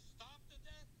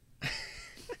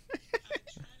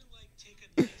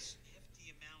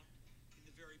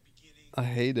 I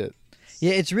hate it.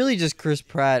 Yeah, it's really just Chris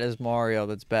Pratt as Mario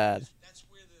that's bad. That's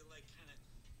where the like kind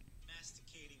of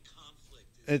masticating conflict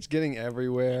is. It's getting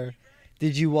everywhere.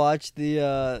 Did you watch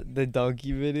the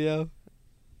donkey video?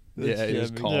 Yeah, he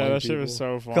was me- calling Yeah, that shit was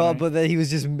people. so funny. God, but then he was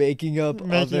just making up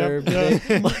Making other up, yeah.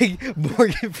 things. Like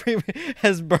Morgan Freeman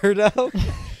as Birdo.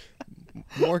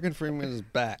 Morgan Freeman is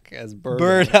back as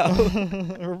Birdo.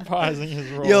 Birdo. reprising his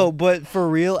role. Yo, but for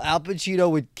real, Al Pacino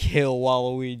would kill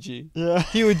Waluigi. Yeah.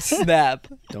 He would snap.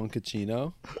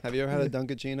 Dunkachino. Have you ever had a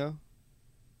Dunkachino?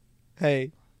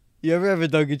 Hey, you ever have a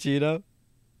Dunkachino?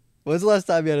 When's the last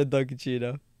time you had a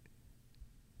Dunkachino?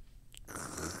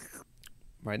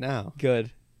 Right now.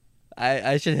 Good.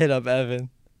 I should hit up Evan.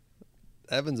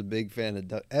 Evan's a big fan of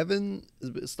Dunk. Evan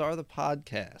is the star of the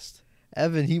podcast.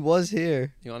 Evan, he was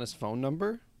here. You want his phone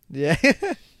number? Yeah. You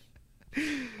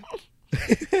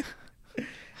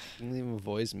can leave him a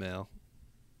voicemail.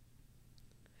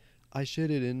 I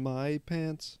shit it in my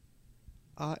pants.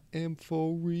 I am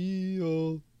for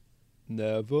real.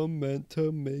 Never meant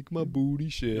to make my booty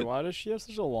shit. Why does she have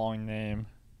such a long name?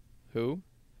 Who?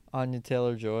 Anya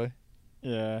Taylor-Joy.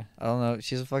 Yeah. I don't know.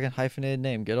 She's a fucking hyphenated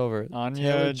name. Get over it. Anya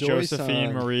Taylor Josephine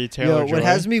Joy-san. Marie Taylor. Yo, what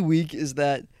has me weak is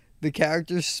that the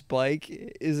character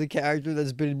Spike is a character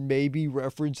that's been maybe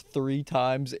referenced 3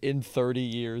 times in 30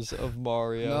 years of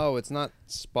Mario. No, it's not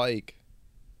Spike.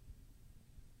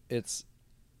 It's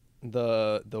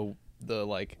the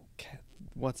like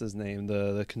what's his name?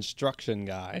 The construction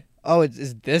guy. Oh,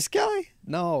 is this guy?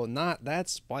 No, not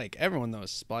that's Spike. Everyone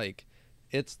knows Spike.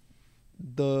 It's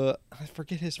I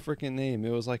forget his freaking name. It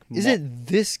was like Is it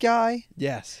this guy?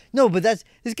 Yes. No, but this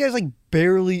guy's like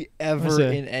barely ever What's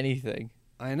it? in anything.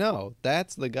 I know.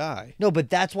 That's the guy. No, but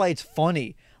that's why it's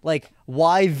funny. Like,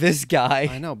 why this I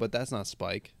guy? know, but that's not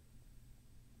Spike.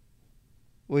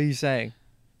 What are you saying?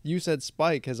 You said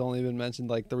Spike has only been mentioned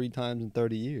like 3 times in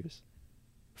 30 years.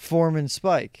 Foreman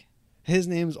Spike. His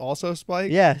name's also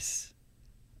Spike? Yes.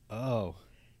 Oh.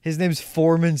 His name's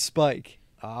Foreman Spike.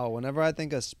 Oh, whenever I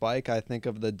think of Spike, I think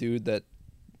of the dude that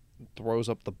throws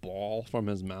up the ball from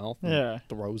his mouth and Yeah.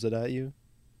 throws it at you.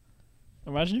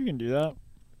 Imagine you can do that.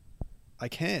 I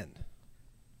can.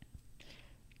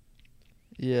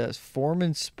 Yes,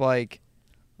 Foreman Spike.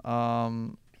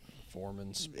 Foreman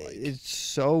Spike. It's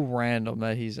so random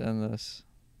that he's in this.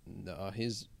 No,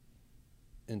 he's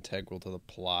integral to the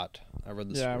plot. I read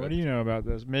the Yeah. script What do you know about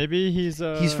this? Maybe he's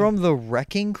He's from the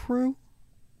Wrecking Crew?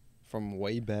 from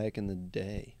way back in the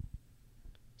day.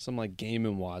 Some like Game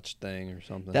 & Watch thing or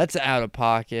something. That's out of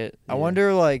pocket. I Yeah.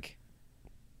 wonder, like,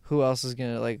 who else is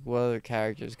gonna, like, what other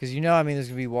characters? Because you know, I mean, there's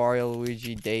gonna be Wario,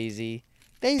 Luigi, Daisy.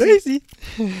 Daisy.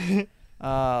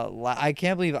 I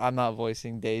can't believe I'm not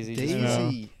voicing Daisy. just now.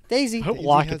 Daisy. Daisy. I hope Daisy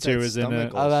Lakitu has that is in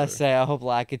stomach it. I was about to ulcer. say, I hope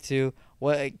Lakitu.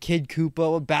 What Kid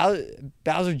Koopa? What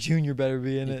Bowser Jr. better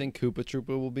be in You it. think Koopa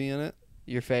Troopa will be in it?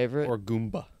 Your favorite? Or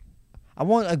Goomba? I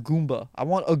want a Goomba. I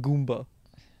want a Goomba.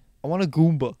 I want a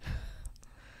Goomba.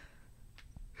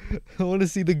 I want to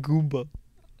see the Goomba.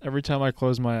 Every time I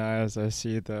close my eyes, I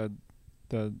see the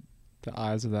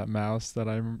eyes of that mouse that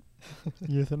I'm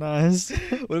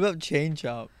euthanized. What about Chain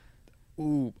Chomp?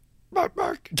 Ooh. Bark,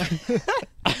 bark.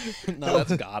 No,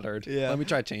 that's Goddard. Yeah. Let me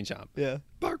try Chain Chomp. Yeah.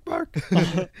 Bark, bark.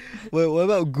 Wait, what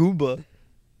about Goomba?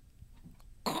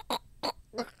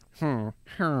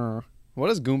 What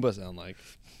does Goomba sound like?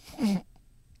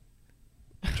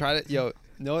 Try to, yo, you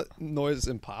know what noise is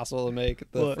impossible to make?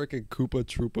 The What? freaking Koopa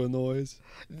Troopa noise.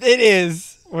 It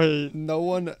is. Wait. No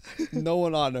one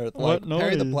on earth. What Like,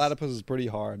 Harry the noise? Platypus is pretty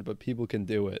hard, but people can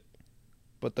do it.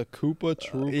 But the Koopa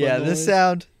Troopa Yeah, noise? this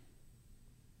sound.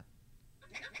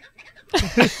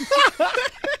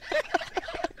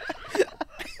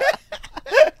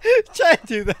 Try to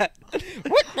do that.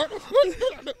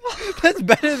 That's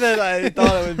better than I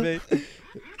thought it would be.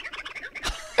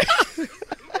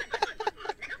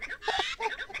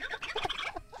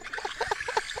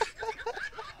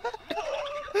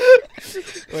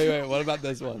 Wait. What about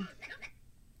this one?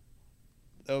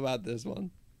 What about this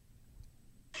one?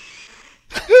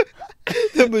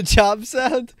 The Machop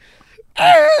sound.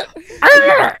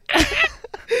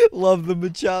 Love the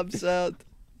Machop sound.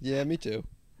 Yeah, me too.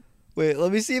 Wait,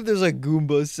 let me see if there's a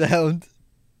Goomba sound.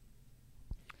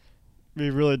 We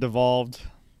really devolved.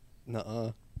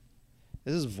 Nuh-uh.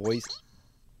 This is voice.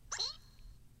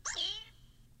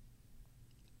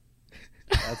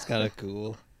 That's kind of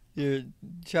cool. You're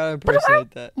trying to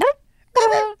impersonate that.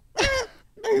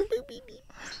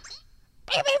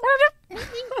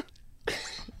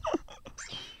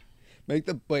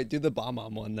 Do the bomb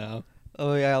on one now.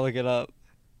 Oh yeah, look it up.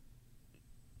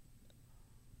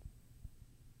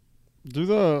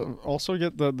 Also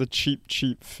get the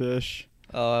cheap fish.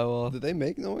 Oh, I will. Do they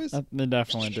make noise? They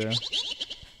definitely do.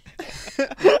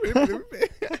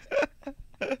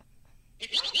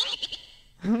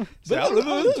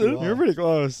 You're pretty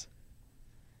close.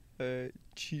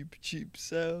 Cheap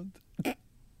sound.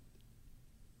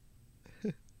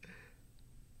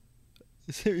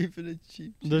 Is there even a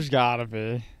cheap? There's gotta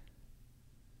be.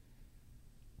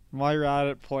 While you're at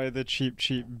it, play the cheap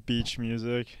beach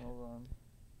music. Hold on.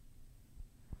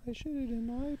 I shit it in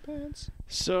my pants.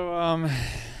 So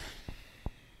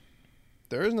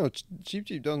There is no Cheep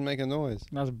Cheep doesn't make a noise.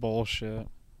 that's bullshit.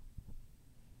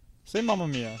 Say Mamma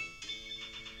Mia.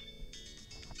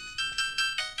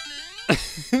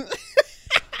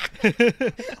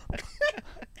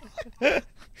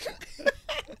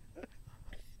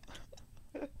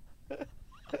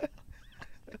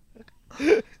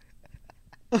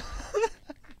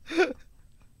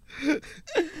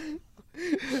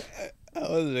 I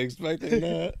wasn't expecting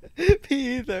that.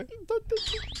 Me either.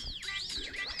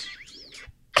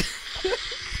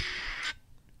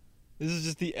 This is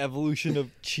just the evolution of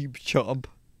Cheap Chomp.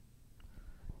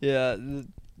 Yeah,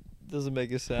 doesn't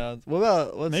make a sound. What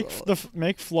about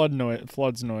Make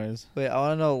Flood's noise. Wait, I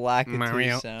want to know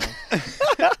Mario. Lakitu sound.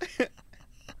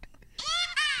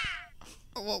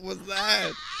 What was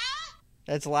that?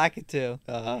 That's Lakitu.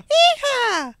 Uh-huh.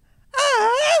 Yeehaw!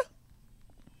 Ah!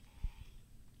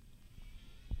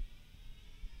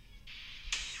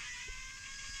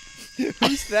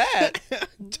 Who's that?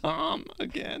 Tom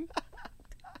again.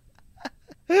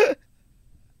 Well,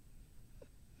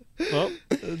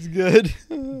 That's good.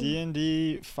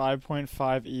 D&D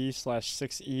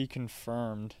 5.5e/6e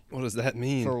confirmed. What does that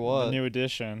mean? For The what? new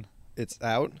edition. It's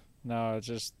out? No, it's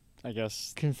just I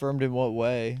guess Confirmed in what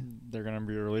way? they're gonna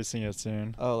be releasing it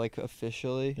soon. Oh, like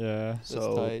officially? Yeah. That's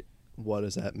So tight. what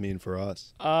does that mean for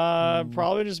us?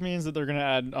 Probably just means that they're gonna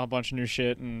add a bunch of new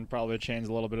shit and probably change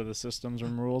a little bit of the systems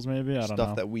and rules. Maybe I don't Stuff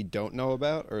know. that we don't know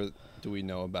about, or do we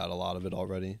know about a lot of it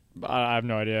already? I have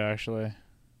no idea actually.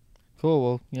 Cool.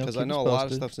 Well, Because I know a lot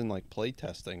of stuff's in like play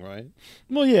testing, right?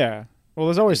 Well, yeah. Well,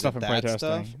 there's always Is stuff it in that playtesting.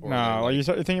 stuff, or No, are they, like like-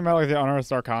 you're thinking about like the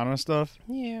Unearthed Arcana stuff.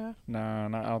 Yeah. No, I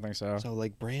don't think so. So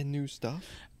like brand new stuff.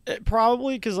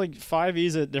 Probably because like 5e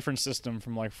is a different system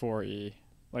from like 4e.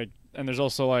 Like, and there's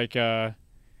also like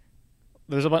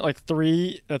there's about like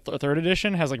third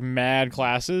edition has like mad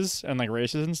classes and like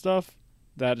races and stuff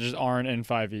that just aren't in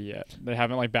 5e yet. They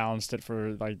haven't like balanced it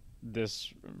for like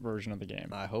this version of the game.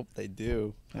 I hope they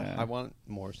do. Yeah. I want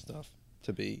more stuff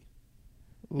to be.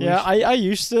 Yeah, I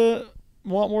used to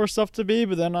want more stuff to be,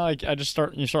 but then I just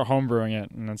start homebrewing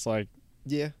it, and it's like,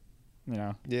 Yeah. you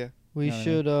know, Yeah. We No,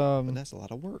 should But that's a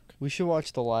lot of work. we should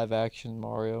watch the live action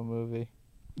Mario movie.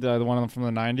 the one from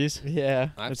the 90s. Yeah.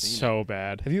 I've It's seen so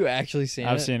bad. Have you actually seen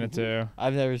it? I've seen it too.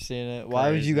 I've never seen it. Why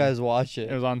would you Crazy. guys watch it?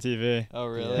 It was on TV. Oh, it.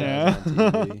 really? Yeah. it was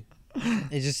on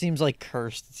TV. It just seems like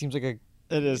cursed. It seems like a.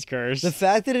 It is cursed. The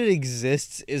fact that it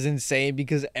exists is insane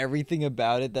because everything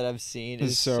about it that I've seen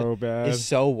It's so bad. is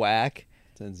so whack.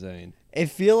 It's insane. I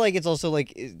feel like it's also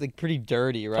like pretty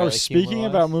dirty, right? Oh, Like, speaking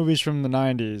about humor-wise. movies from the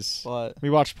 90s, What? we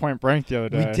watched Point Break the other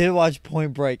day. We did watch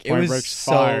Point Break. Point it was Break's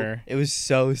so. fire. It was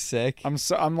so sick.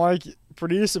 I'm like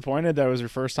pretty disappointed that it was your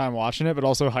first time watching it, but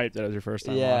also hyped that it was your first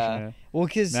time watching it. Well,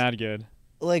 because Mad good.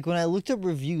 like when I looked up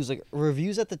reviews, like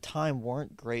reviews at the time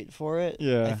weren't great for it.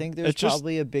 Yeah. I think there's It's just-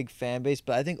 probably a big fan base,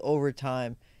 but I think over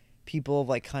time, people have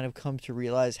like kind of come to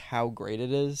realize how great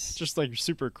it It's is. just like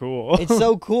super cool. It's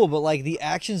so cool, but like the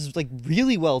action's like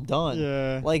really well done.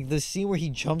 yeah. Like the scene where he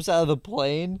jumps out of the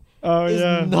plane Oh is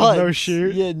yeah. nuts. No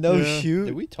shoot. Yeah, no Yeah. shoot.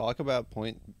 Did we talk about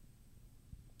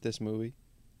this movie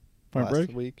Point last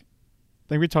Break. week? I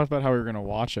think we talked about how we were gonna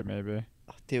watch it. Maybe.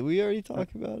 Did we already talk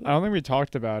about it? I don't think we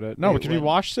talked about it. No, Wait, because we when?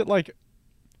 watched it like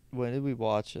When did we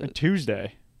watch a it?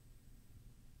 Tuesday,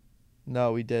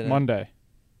 No, we didn't. Monday.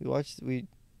 We watched we.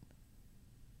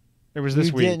 It was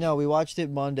this we week. did no. We watched it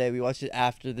Monday. We watched it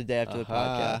after the day after the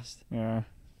podcast. Yeah.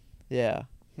 Yeah.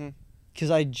 Hmm.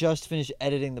 Because I just finished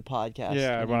editing the podcast.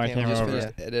 Yeah, when you I came Just over.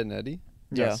 finished Ed and Eddie.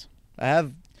 Yeah. Yes. I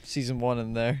have season 1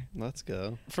 in there. Let's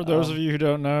go. For those of you who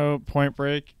don't know, Point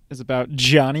Break is about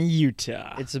Johnny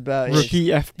Utah, It's about rookie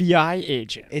FBI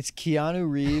agent. It's Keanu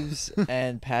Reeves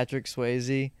and Patrick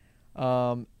Swayze,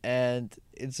 and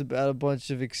it's about a bunch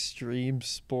of extreme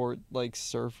sport like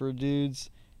surfer dudes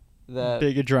that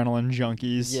Big adrenaline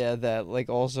junkies. that like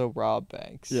also rob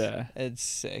banks. Yeah. It's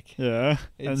sick. Yeah.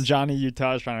 It's- And Johnny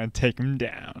Utah is trying to take him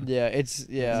down. Yeah, it's He's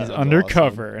yeah. That's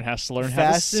undercover and has to learn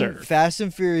how to surf. Fast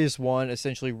and Furious 1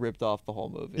 essentially ripped off the whole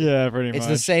movie. Yeah, pretty It's much.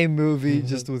 the same movie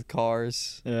just with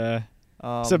cars. Yeah.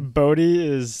 Um, So Bodhi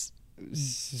is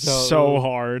so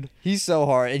hard. He's so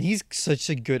hard, and he's such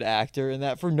a good actor in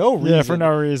that for no reason. Yeah, for no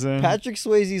reason. Patrick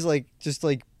Swayze's like just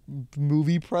like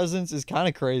movie presence is kind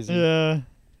of crazy. Yeah.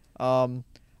 I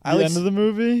The would end of the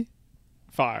movie,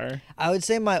 fire. I would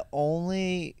say my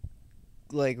only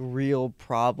like real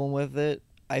problem with it,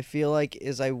 I feel like,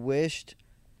 is I wished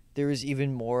there was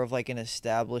even more of like an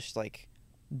established like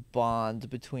bond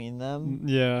between them.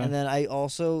 Yeah. And then I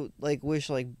also like wish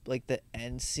like the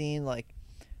end scene like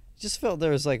just felt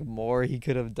there was like more he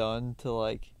could have done to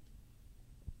like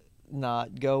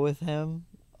not go with him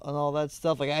and all that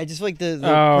stuff. Like I just feel like the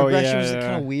Oh, progression yeah, was yeah.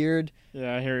 kind of weird.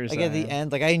 Yeah, I hear you Like at the saying.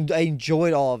 end, like I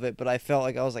enjoyed all of it, but I felt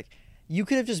like I was like, you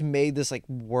could have just made this like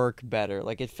work better.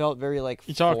 Like it felt very like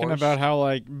You talking forced. about how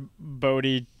like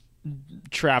Bodhi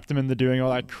trapped him into doing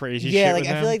all that crazy shit Yeah, like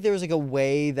with I him? feel like there was like a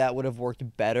way that would have worked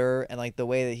better, and like the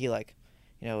way that he like,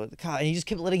 you know, and he just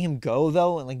kept letting him go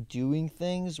though, and like doing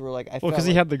things where like I well, felt because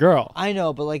like, he had the girl. I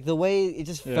know, but like the way it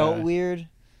just felt Yeah. weird.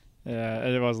 Yeah,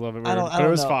 it was a little bit I weird, don't- I but it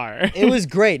don't was know. fire. It was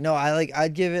great. No,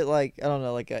 I'd give it like I don't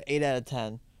know, like a 8 out of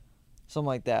 10, something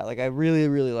like that. Like I really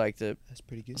liked it. That's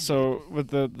pretty good. So with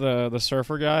the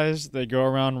surfer guys, they go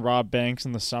around rob banks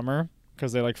in the summer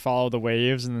because they like follow the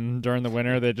waves, and then during the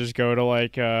winter they just go to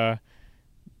like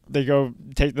they go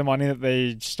take the money that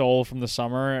they stole from the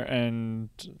summer and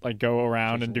like go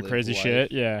around Just and do live crazy life.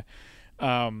 shit. Yeah.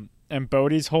 And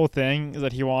Bodhi's whole thing is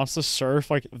that he wants to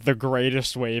surf like the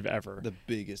greatest wave ever. The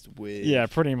biggest wave. Yeah,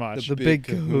 pretty much. The big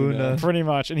kahuna. Pretty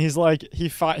much, and he's like he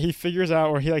figures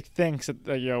out, or he like thinks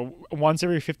that you know once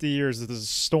every 50 years there's a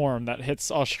storm that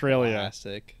hits Australia.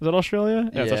 Classic. Is it Australia?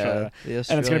 Yeah, it's Australia. the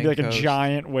And it's gonna be like Australian a coast.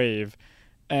 giant wave,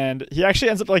 and he actually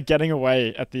ends up like getting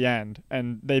away at the end,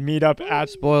 and they meet up at.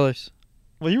 Spoilers,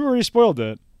 Well, you already spoiled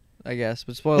it. I guess,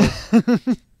 but spoilers.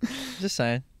 Just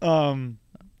saying.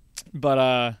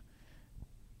 But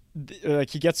like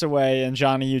he gets away, and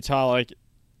Johnny Utah like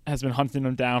has been hunting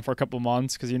him down for a couple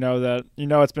months because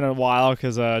it's been a while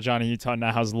because Johnny Utah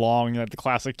now has long, the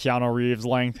classic Keanu Reeves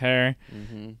length hair,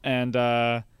 Mm-hmm.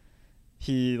 and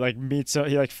he like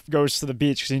goes to the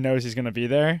beach because he knows he's gonna be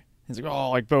there. He's like, oh,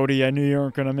 like Bodhi, I knew you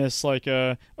weren't gonna miss like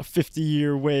a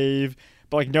 50-year wave,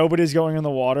 but like nobody's going in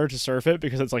the water to surf it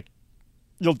because it's like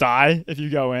you'll die if you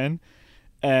go in.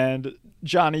 And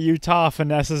Johnny Utah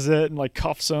finesses it and like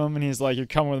cuffs him, and he's like, "You're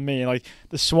coming with me." And, like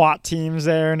the SWAT team's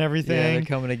there and Yeah, everything. they're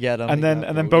coming to get him. and then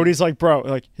Bodhi. Bodhi's like, "Bro,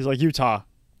 like he's like Utah,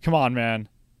 come on, man,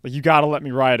 like you gotta let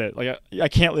me ride it. Like I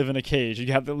can't live in a cage.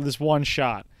 You have this one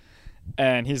shot."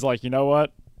 And he's like, "You know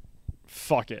what?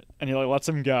 Fuck it." And he like lets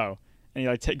him go, and he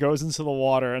like goes into the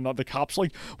water, and the cops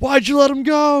like, "Why'd you let him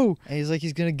go?" And he's like,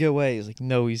 he's gonna get away. He's like,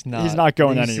 no, he's not. He's not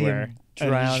going And you see him anywhere. And he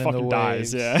drown just in fucking the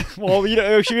dies. waves. Yeah. Well,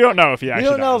 actually, we don't know if he We actually.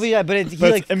 don't know dies. if he died, but he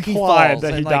But like it's implied falls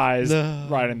that he and, like, dies the-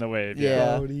 riding the wave.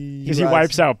 Yeah. Because he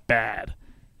wipes out bad.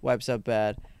 Wipes out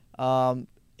bad.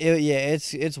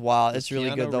 It's wild. Does It's really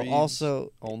Keanu good though. Reeves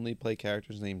Also, only play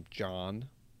characters named John.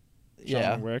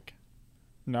 yeah, John Wick.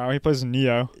 No, he plays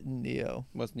Neo. Neo,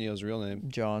 What's Neo's real name?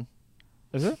 John.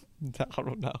 Is it? I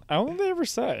don't know. I don't think they ever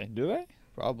say. Do they?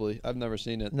 Probably. I've never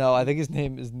seen it. No, I think his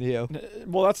name is Neo.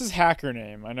 Well, that's his hacker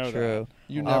name. I know True.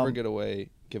 You never Um, give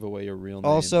away your real name.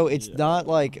 Also, it's Yeah. not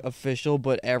like official,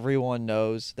 but everyone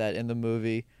knows that in the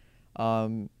movie,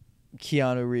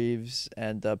 Keanu Reeves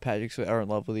and Patrick Swayze are in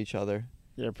love with each other.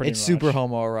 that. Yeah, pretty It's much. super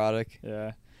homoerotic.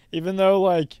 Yeah. Even though,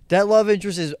 like, That love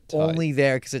interest is Tight. only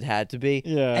there because it had to be.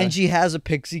 yeah. And she has a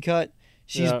pixie cut.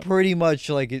 She's Yeah. pretty much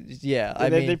like, yeah. I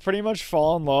mean, they pretty much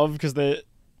fall in love because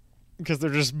they're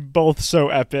just both so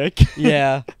epic.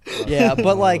 yeah, yeah.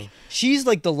 But like, she's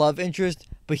like the love interest,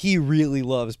 but he really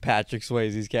loves Patrick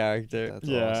Swayze's character, That's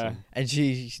Yeah. awesome.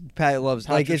 and Pat loves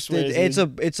like Patrick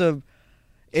it's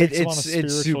Takes them on a It's spiritual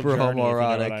super journey, if you know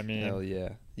what homoerotic. I mean. Hell yeah.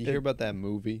 You hear about that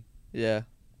movie? Yeah.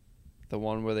 The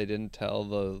one where they didn't tell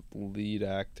the lead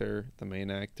actor, the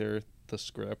main actor, the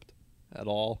script at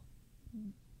all?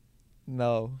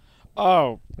 No.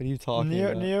 Oh, What are you talking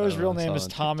Neo, about? Neo's I real saw name it is on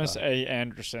Thomas TikTok. A.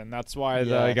 Anderson. That's why the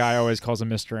Yes. guy always calls him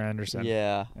Mr. Anderson.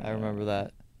 Yeah, I remember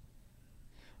that.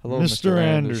 Hello, Mr.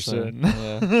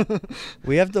 Yeah.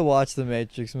 We have to watch the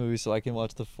Matrix movie so I can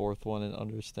watch the fourth one and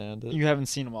understand it. You haven't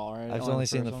seen them all, right? I've only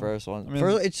seen the first one. I mean-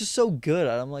 First, it's just so good.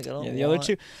 I'm like, I don't. Yeah, the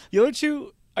other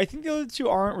two. I think the other two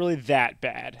aren't really that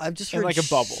bad. I've just in heard like a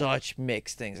bubble. such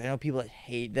mixed things. I know people that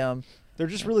hate them. They're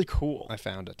just really cool. I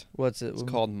found it. What's it? It's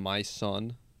called My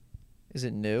Son. Is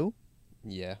it new?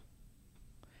 Yeah.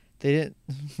 They didn't.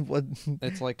 What?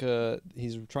 It's like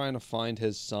he's trying to find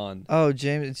his son, Oh,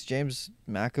 James. It's James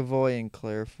McAvoy and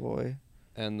Claire Foy.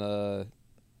 and the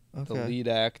Okay. lead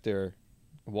actor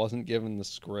wasn't given the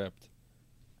script.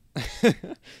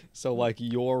 So like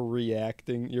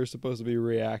you're supposed to be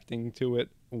reacting to it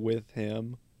with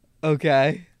him.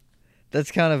 Okay.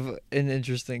 That's kind of an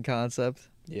interesting concept.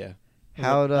 Yeah.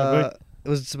 How Okay.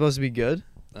 was it supposed to be good?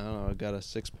 I don't know, I got a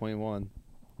 6.1.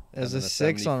 It was a And then a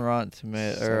 6 on Rotten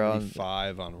Tomatoes or on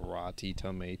 75 on Rotten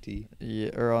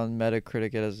Tomatoes. or on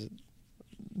Metacritic. It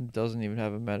doesn't even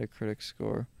have a Metacritic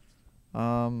score.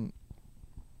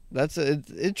 It's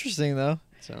interesting though.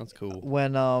 Sounds cool.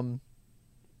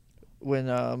 When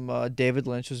David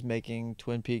Lynch was making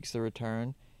Twin Peaks: The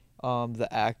Return, the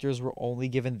actors were only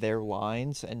given their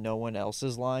lines and no one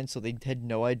else's lines, so they had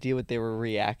no idea what they were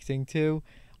reacting to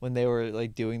when they were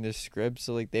like doing the script.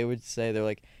 So like they would say they're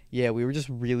like, yeah, we were just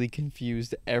really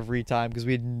confused every time because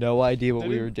we had no idea what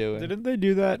we were doing. Didn't they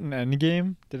do that in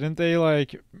Endgame? Didn't they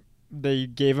they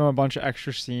gave him a bunch of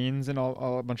extra scenes and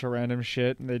all a bunch of random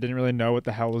shit, and they didn't really know what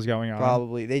the hell was going on.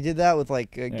 Probably they did that with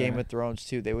like Game Yeah. of Thrones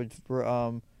too. They would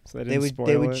So they they didn't would spoil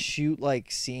they would it. shoot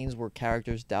like scenes where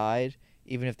characters died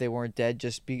even if they weren't dead,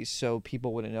 just so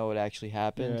people wouldn't know what actually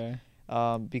happened.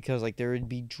 Yeah. Because like there would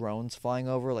be drones flying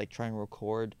over, like trying to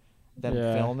record them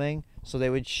Yeah. filming. So they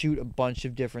would shoot a bunch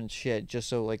of different shit just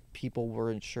so like people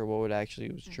weren't sure what would actually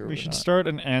was true. We or should not. start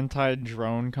an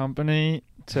anti-drone company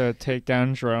to take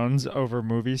down drones over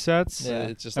movie sets, Yeah.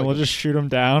 It's just and like we'll just shoot them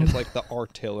down. it's like the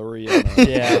artillery on a,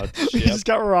 Yeah. on a We ship, just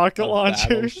got rocket a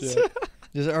launchers.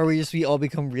 battleship. Or we all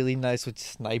become really nice with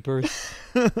snipers.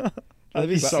 That'd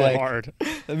be so sick. hard.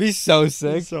 That'd be so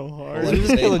sick. So Or hard. We're like, just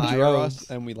they killing hire drones. us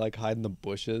and we like hide in the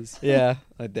bushes. Yeah,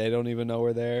 Like they don't even know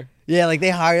we're there. yeah. Like they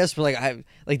hire us, but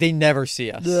like they never see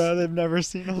us. Yeah, they've never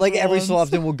seen us. Like every so once.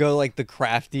 often we'll go like the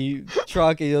crafty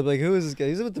truck and you'll be like, who is this guy?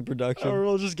 He's with the production. Or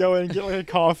we'll just go in and get like a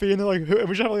coffee, and they're like, "Who?"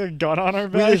 We should have like a gun on our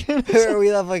We, back. or we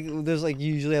have like there's like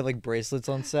usually have like bracelets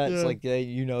on set. Yeah. So like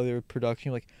they're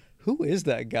production. You're like, who is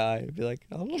that guy? I'd be like,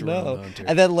 I don't Drone know. hunter.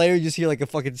 And then later you just hear like a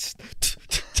fucking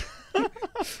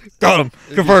got him It'd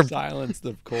be confirmed. Silenced,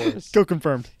 of course. Go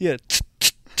confirmed. Yeah,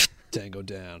 Tango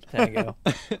down. Tango.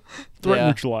 Threat Yeah.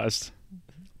 neutralized.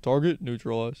 Target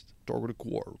neutralized. Target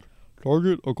acquired.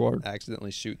 Target acquired.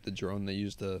 Accidentally shoot the drone they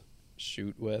used to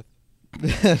shoot with.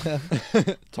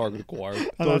 Target acquired.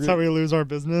 And that's how we lose our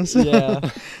business. Yeah,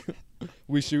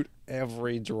 We shoot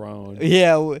every drone.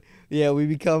 yeah. We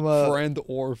become Friend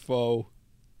or foe.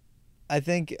 I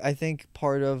think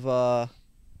part of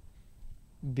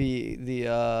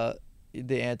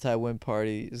the anti-win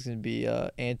party is gonna be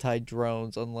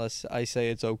anti-drones unless I say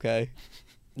it's okay.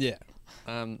 Yeah.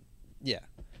 Yeah.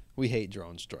 We hate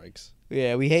drone strikes.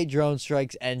 Yeah, we hate drone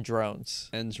strikes and drones.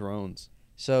 And drones.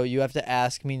 So you have to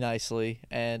ask me nicely,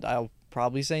 and I'll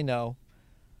probably say no.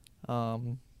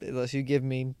 Unless you give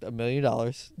me $1 million,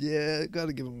 Yeah,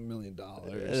 gotta give him $1 million.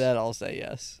 then I'll say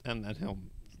yes. And then he'll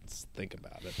think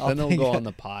about it. I'll Then he'll think- go on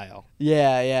the pile.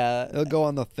 Yeah, He'll go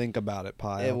on the think about it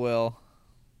pile. it will.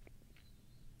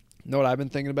 Know what I've been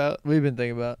thinking about? We've been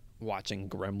thinking about. Watching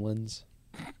Gremlins.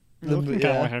 You look kind of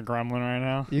Yeah. like a gremlin right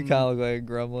now. You kind of look like a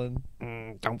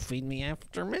gremlin. Don't feed me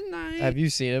after midnight. Have you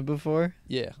seen it before?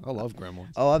 Yeah, I love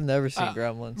Gremlins. Oh, I've never seen Uh,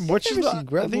 Gremlins. Which is Never the,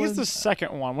 seen I think it's the Gremlins?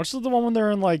 second one. Which is the one when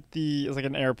they're in like it's like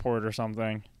an airport or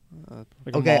something.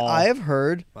 Like a Okay, mall. I have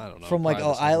heard I don't know. from like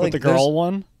probably oh, the I same. With like the there's- girl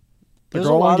one. The There's a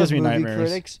girl one lot gives of me movie nightmares.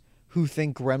 critics who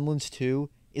think Gremlins 2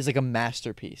 is like a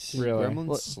masterpiece. Really? Gremlins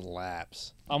What-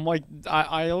 slaps. I'm like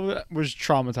I was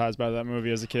traumatized by that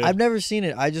movie as a kid. I've never seen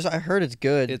it. I heard it's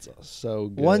good. It's so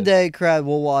good. One day, Crab,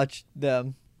 we'll watch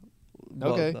them.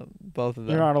 Okay. Both of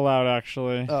them. You're not allowed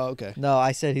actually. Oh, okay. No,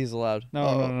 I said he's allowed. No,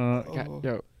 Oh, no. oh.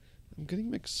 Yo, I'm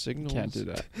getting mixed signals. can't do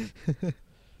that.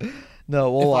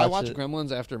 No, we'll If watch I watch it.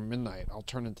 Gremlins after midnight, I'll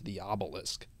turn into the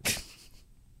obelisk.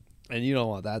 And you don't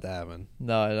want that to happen.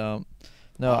 No, I don't.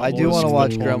 No, I Pablo do want to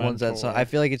watch Escobar Gremlins at some. mentor. I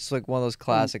feel like it's like one of those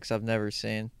classics I've never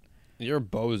seen. You're a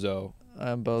bozo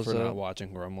I'm for not bozo. watching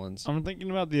Gremlins. I'm thinking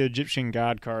about the Egyptian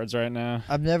god cards right now.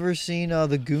 I've never seen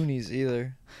the Goonies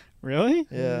either. Really?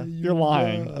 Yeah. You're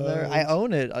lying. I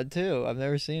own it too. I've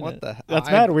never seen What it. the? That's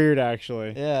I- mad weird,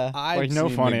 actually. Yeah. I've Like, no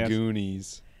seen funny. the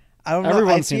Goonies. I don't know. I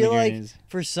Everyone's seen the feel like Goonies.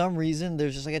 for some reason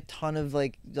there's just like a ton of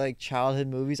like childhood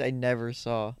movies I never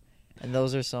saw, and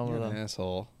those are some You're of an them.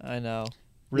 asshole. I know.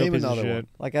 Real Name piece of another shit. one.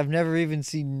 Like I've never even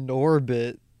seen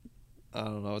Norbit. I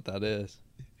don't know what that is.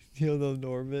 You don't know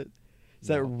Norbit? It's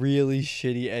that No. really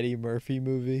shitty Eddie Murphy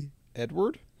movie.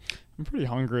 Edward? I'm pretty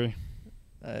hungry.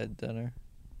 I had dinner.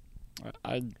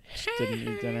 I just didn't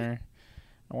eat dinner.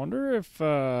 I wonder if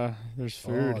there's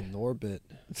food. Oh, Norbit.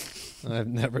 I've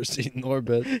never seen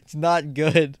Norbit. It's not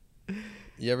good.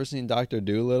 You ever seen Dr.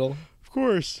 Doolittle? Of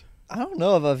course. I don't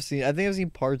know if I've seen. I think I've seen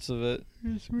parts of it.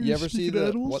 You ever see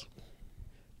the what?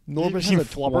 Norbit seen has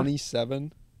a Flubber?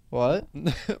 27. What?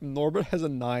 Norbit has a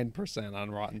 9%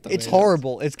 on Rotten Tomatoes. It's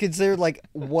horrible. It's considered like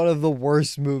one of the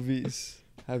worst movies.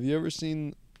 Have you ever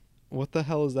seen? What the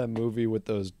hell is that movie with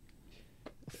those?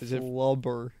 Is it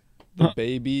Flubber? the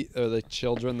baby or the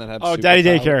children that have? Oh, Daddy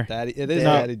superpowers? Daycare. Daddy, it is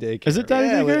No. Daddy Daycare. Is it Daddy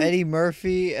Yeah, with Daycare? Eddie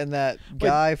Murphy and that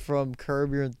guy from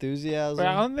Curb Your Enthusiasm. Wait,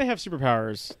 I don't think they have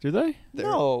superpowers. Do they?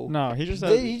 No. No, he just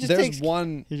They- said, he just There's takes.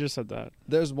 one. he just said that.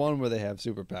 There's one where they have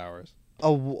superpowers.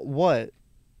 Oh, what?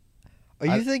 Are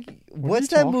you I- thinking? What are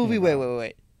What's you that talking movie? Wait, about?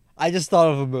 wait. I just thought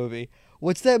of a movie.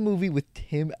 What's that movie with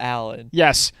Tim Allen?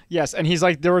 Yes, and he's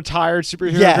like the retired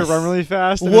superhero Yes. who run really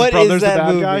fast. And What his is brother's that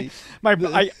the bad movie?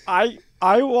 guy.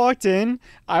 I walked in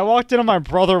on my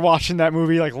brother watching that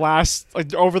movie like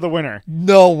over the winter.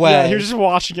 No way. Yeah, he was just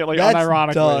watching it like That's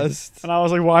unironically. dust. And I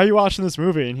was like, "Why are you watching this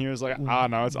movie?" And he was like, "I don't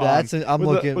know, it's That's on." I'm with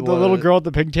looking with the what little it- girl with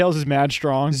the pigtails is mad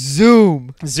strong.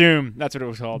 Zoom. Zoom, that's what it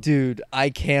was called. Dude, I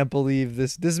can't believe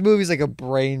this. This movie's like a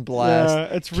brain blast.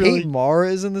 Yeah, it's really. Kate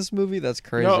Mara is in this movie. That's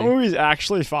crazy. No, movie's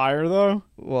actually fire though.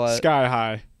 What? Sky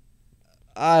High.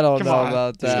 I don't Come know on.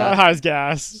 about Sky that. High's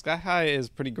gas. Sky High is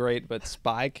pretty great, but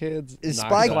Spy Kids Is knocks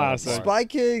Spy it out of the Classic. park. Spy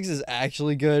Kids is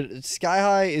actually good. Sky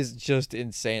High is just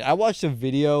insane. I watched a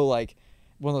video like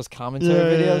one of those commentary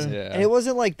Yeah, videos, yeah. and it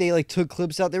wasn't like they like took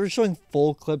clips out. They were showing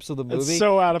full clips of the movie. It's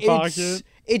so out of It's- pocket.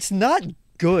 It's not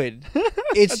good.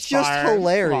 It's That's just fire. Come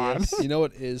hilarious. You know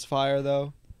what is fire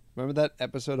though? Remember that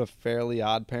episode of Fairly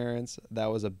Odd Parents that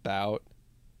was about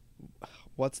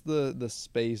what's the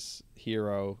space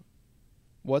hero?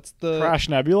 What's the Crash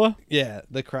Nebula. Yeah,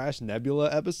 the Crash Nebula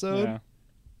episode. Yeah,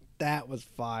 That was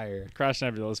fire. Crash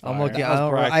Nebula is fire. I'm looking. That I was don't.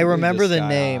 I practically remember just the Sky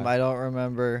name. High. I don't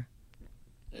remember.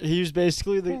 He was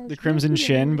basically the Crimson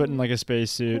Shin, but in like a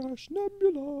spacesuit, Crash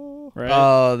Nebula. right?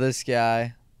 Oh, this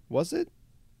guy. Was it?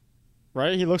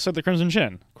 Right? He looks like the Crimson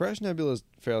Shin. Crash Nebula's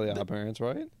Fairly Odd Parents,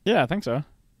 right? Yeah, I think so.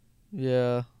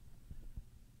 Yeah.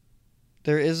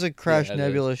 There is a Crash it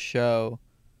Nebula show.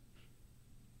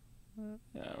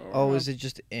 Yeah, Oh, is it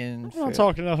just in? We're not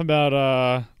talking enough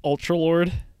about Ultra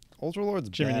Lord. Ultra Lord's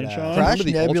Jimmy badass. Neutron. Crash Remember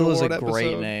the Nebula is a Ultra Lord great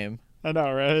episode? name. I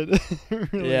know, right?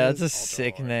 It really Yeah, is. it's a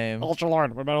sick name. Ultra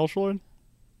Lord. What about Ultra Lord?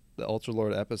 The Ultra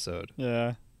Lord episode.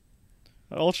 Yeah,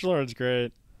 Ultra Lord's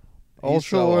great. He's Ultra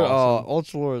so Lord. awesome. Oh,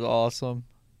 Ultra Lord is awesome.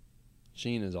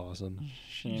 Sheen is awesome.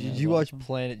 Sheen Did is you watch awesome.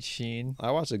 Planet Sheen?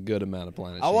 I watched a good amount of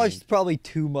Planet I Sheen. watched probably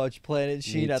too much Planet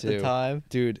Sheen Me at the too. time.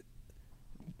 Dude,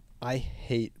 I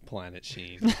hate Planet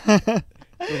Sheen. I-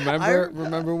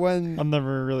 Remember when I've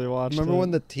never really watched. Remember it. when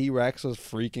the T-Rex was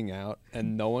freaking out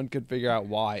and no one could figure out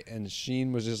why, and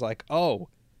Sheen was just like, "Oh,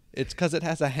 it's because it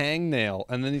has a hangnail,"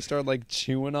 and then he started like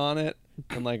chewing on it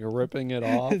and like ripping it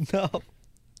off. no,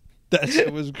 That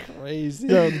shit was crazy.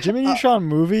 Yo, the Jimmy Neutron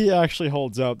movie actually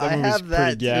holds up. That I movie's have pretty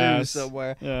that too gas.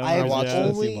 somewhere. Yeah, I have watched it a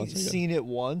few only months ago. seen it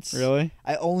once. Really?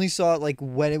 I only saw it like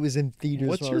when it was in theaters.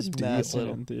 What's when I your was deal? mad Seen it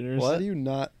little. in theaters. Why do you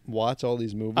not watch all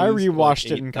these movies? I rewatched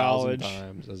like it in 8,000 college.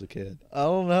 times as a kid. I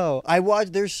don't know. I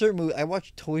watched. There's certain movies. I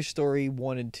watched Toy Story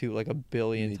 1 and 2 like a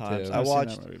billion Me times. too. I I've seen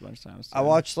watched. that movie a bunch of times. I too.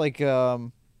 watched like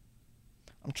I'm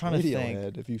trying to think.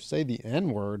 Radiohead. If you say the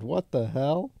N-word, what the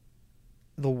hell?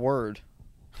 The Word.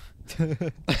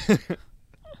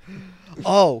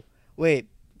 Oh wait,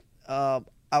 I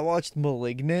watched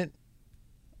 *Malignant*.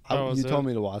 How was You it? told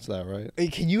me to watch that, right? Hey,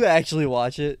 can you actually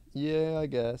watch it? Yeah, I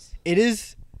guess. It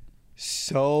is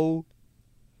so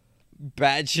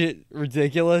batshit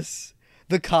ridiculous.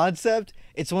 The concept,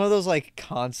 it's one of those like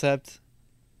concept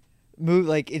move.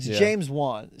 Like it's Yeah. James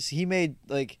Wan. So he made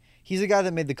like he's the guy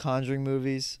that made the Conjuring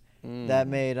movies. That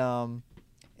made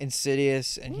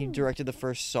Insidious, and he directed the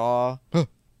first Saw.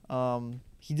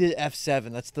 He did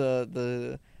F7. That's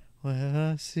the When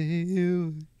I see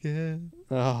you again,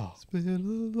 Oh. it's been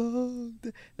a long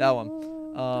day. That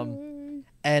one.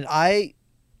 And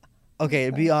okay,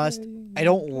 to be honest, I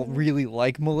don't really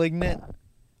like Malignant,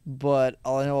 but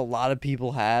I know a lot of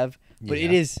people have. But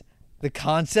it Yeah. is, the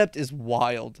concept is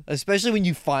wild, especially when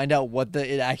you find out what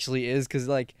it actually is. Because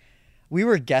like, we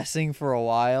were guessing for a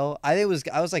while. I was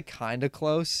like kind of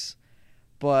close,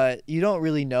 but you don't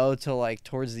really know till like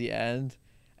towards the end,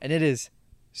 and it is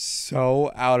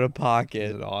so out of Is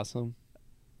pocket. it awesome?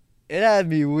 It had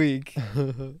me weak.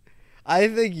 I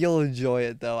think you'll enjoy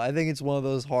it though. I think it's one of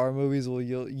those horror movies where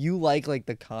you like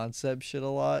the concept shit a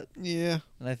lot, Yeah.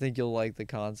 and I think you'll like the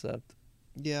concept.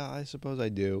 Yeah, I suppose I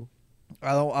do.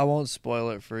 I won't spoil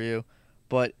it for you,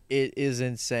 but it is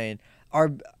insane.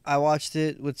 I watched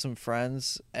it with some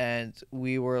friends, and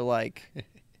we were like,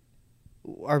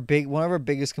 one of our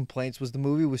biggest complaints was the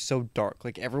movie was so dark.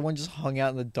 Like everyone just hung out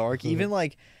in the dark, even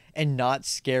like, and not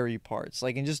scary parts.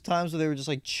 Like in just times where they were just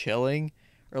like chilling,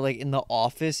 or like in the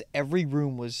office, every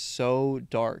room was so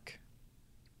dark.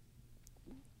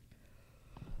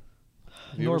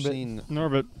 Have you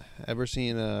Norbit. ever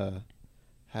seen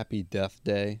Happy Death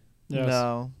Day Yes.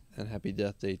 No, and Happy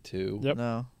Death Day 2? Yep.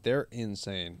 no. They're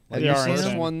insane. Have They you are seen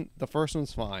insane. them? The first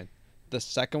one's fine. The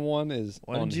second one is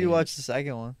When did you watch the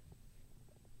second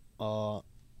one?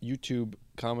 YouTube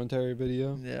commentary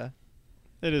video. Yeah.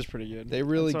 It is pretty good. They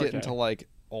really It's get okay. into like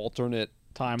alternate.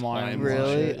 timeline. Timeline.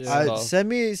 Really? shit, I, yeah. send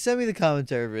me the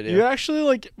commentary video. You actually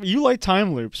like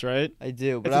time loops, right? I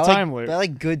do, but It's a I like, time loop. But I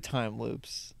like good time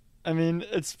loops. I mean,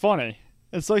 it's funny.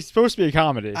 It's like supposed to be a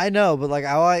comedy. I know, but like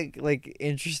I like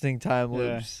interesting time Yeah.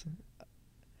 loops.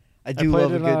 I I do played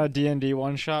love a in good. a D&D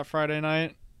one shot Friday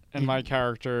night, and You- my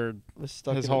character, Was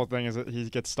stuck his in whole thing is that he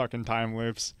gets stuck in time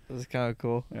loops. It was kind of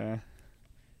cool. Yeah,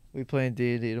 We playing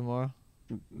D&D tomorrow.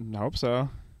 hope so.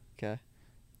 'Kay.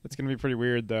 It's gonna be pretty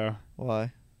weird though,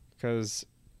 Why? because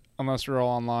unless we're all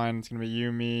online, it's gonna be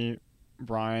you, me,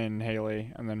 Brian,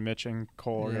 Haley, and then Mitch and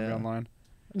Cole are gonna be Yeah. online.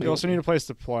 You also need a place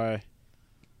to play.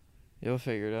 You'll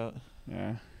figure it out.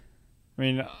 Yeah, I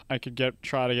mean, I could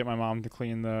try to get my mom to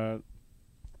clean the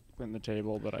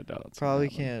table, but I doubt it's gonna Probably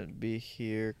happen. can't be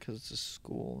here because it's a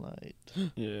school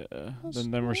night. Yeah,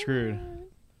 then we're screwed.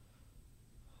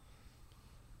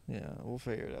 Yeah, we'll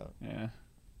figure it out.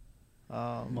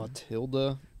 Yeah,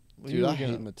 Matilda. what Dude, you I looking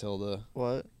hate at? Matilda.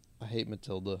 What? I hate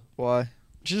Matilda. Why?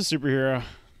 she's a superhero.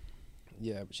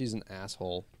 Yeah, but she's an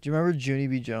asshole. Do you remember Junie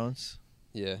B. Jones?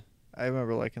 Yeah. I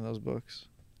remember liking those books.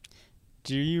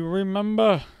 Do you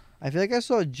remember? I feel like I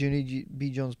saw Junie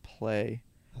B. Jones play.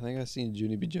 I think I've seen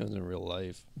Junie B. Jones in real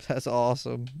life. That's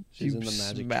awesome. She's You in the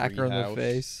Magic smack her in the Treehouse.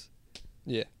 face.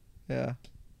 Yeah. Yeah.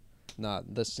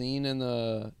 Not the scene in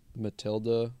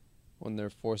Matilda when they're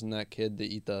forcing that kid to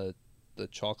eat the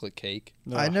chocolate cake.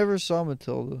 I Ugh. never saw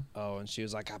Matilda. Oh, and she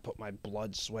was like, I put my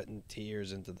blood, sweat, and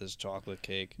tears into this chocolate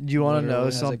cake. Do you want to know Literally,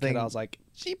 as a kid, something? I was like,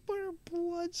 she put her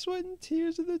blood, sweat, and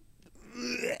tears in the.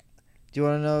 Do you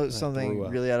want to know threw something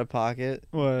up. really out of pocket?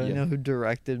 What? You know who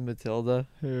directed Matilda?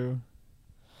 Who?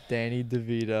 Danny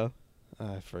DeVito.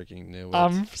 I freaking knew it.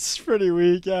 I'm pretty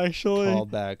weak actually. Call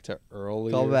back to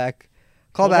earlier. Call back.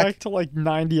 Call Call back. to like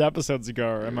 90 episodes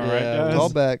ago. Am I right? Yeah, guys? Call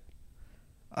back.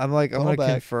 I'm Call gonna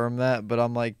back. confirm that, but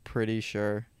I'm like pretty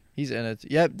sure he's in it.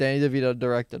 Yep, Danny DeVito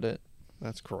directed it.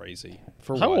 That's crazy.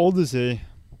 For How what? old is he?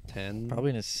 10? Probably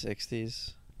in his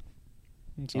 60s.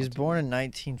 It's He was not born in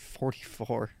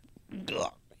 1944.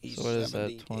 He's So what is that?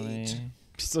 78. 20.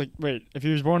 It's like, wait, if he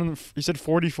was born in, you said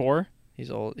 44?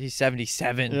 He's old. He's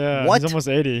 77. Yeah. What? He's almost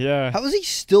 80. Yeah. How is he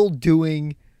still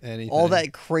doing Anything. all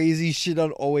that crazy shit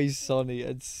on Always Sunny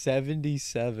at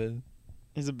 77?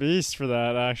 He's a beast for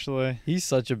that, actually. He's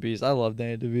such a beast. I love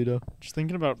Danny DeVito. Just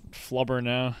thinking about Flubber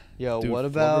now. Yo, Dude, what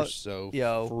about Flubber's so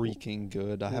yo, freaking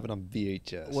good. I have it on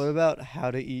VHS. what about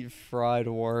How to Eat Fried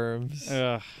Worms?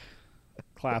 Ugh.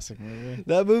 Classic movie.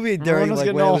 That movie Remember during when it was like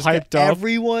getting when it all was hyped up?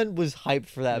 everyone was hyped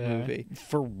for that Yeah. movie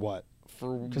For what?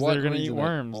 For Because what they're going to eat reason at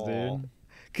worms, all? dude.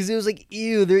 because it was like,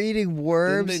 ew, they're eating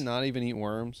worms. Didn't they not even eat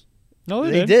worms? No,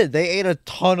 They did. did. They ate a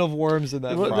ton of worms in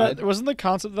that Wa- movie. fried? wasn't the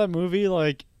concept of that movie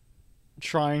like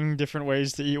trying different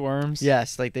ways to eat worms?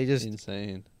 Yes, like they just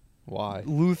Insane. Why?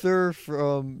 Luther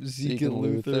from Zeke Zeke and and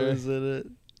Luther Luther. is in it.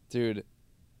 Dude,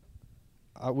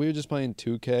 we were just playing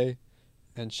 2K,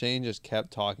 and Shane just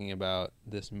kept talking about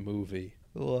this movie.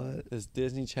 What? This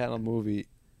Disney Channel movie.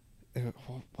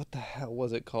 What the hell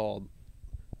was it called?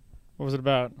 What was it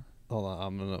about? Hold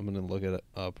on, I'm gonna look it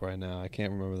up right now. I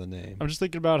can't remember the name. I'm just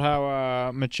thinking about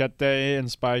how Machete and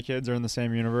Spy Kids are in the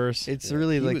same universe. It's Yeah,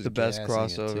 really he like was the best gassing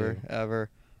it, crossover too. ever.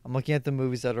 I'm looking at the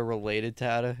movies that are related to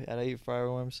How to Eat Fried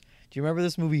Worms. Do you remember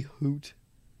this movie Hoot?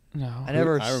 No. I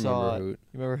never I remember saw it. Hoot.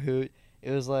 You remember Hoot?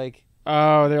 It was like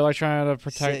Oh, they're like trying to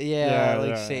protect.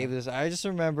 save this. I just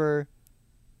remember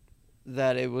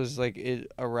that it was like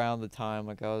it around the time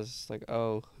like I was like,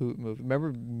 oh, Hoot movie.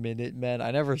 Remember Minutemen?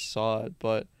 I never saw it,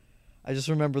 but I just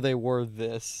remember they were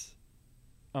this.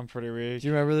 I'm pretty weak. Do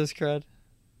you remember this, Cred?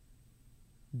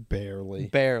 Barely.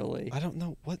 Barely. I don't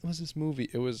know. What was this movie?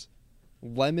 It was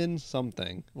Lemon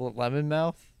something. Lemon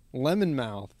Mouth? Lemon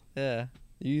Mouth. Yeah.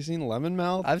 You seen Lemon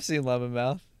Mouth? I've seen Lemon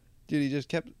Mouth. Dude, he just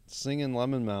kept singing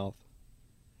Lemon Mouth.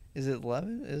 Is it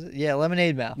lemon? Is it? Yeah,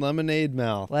 Lemonade Mouth. Lemonade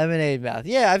Mouth. Lemonade Mouth.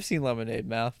 Yeah, I've seen Lemonade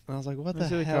Mouth. And I was like, what Let me the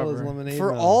see the hell is cover. Lemonade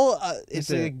For Mouth? all, it's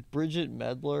That's like Bridget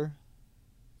Medler.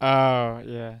 Oh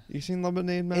yeah. You seen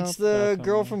Lemonade Mouth? It's the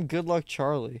girl Definitely. from Good Luck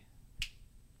Charlie.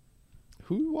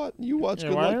 Who? What? You watch Yeah,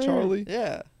 Good why Luck are you- Charlie?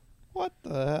 Yeah. What the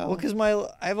hell? Well, because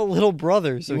I have a little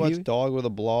brother, so you watch he. Dog with a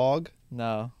Blog?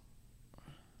 No.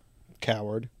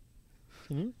 Coward.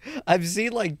 I've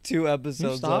seen like 2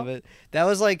 episodes stop? of it. That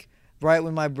was like right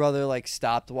when my brother like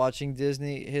stopped watching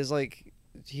Disney.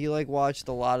 He watched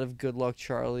a lot of Good Luck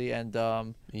Charlie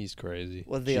and He's crazy.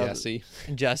 What the other- Jesse.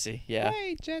 Jesse. Yeah.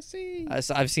 Hey, Jesse.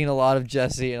 I've seen a lot of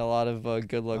Jesse and a lot of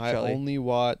Good Luck I Charlie. only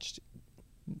watched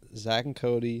Zach and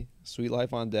Cody, Sweet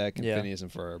Life on Deck, and Yeah. Phineas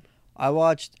and Ferb. I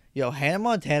watched Hannah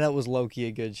Montana was low-key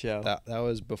a good show. That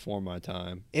was before my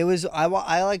time. It was I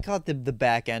like caught the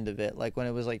back end of it, like when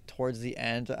it was like towards the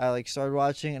end. I like started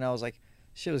watching and I was like,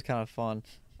 shit was kind of fun.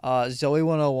 Zoe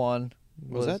 101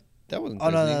 Was that wasn't Oh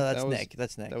no, Disney. that's that was, Nick.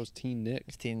 That's Nick. That was Teen Nick.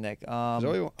 It's Teen Nick.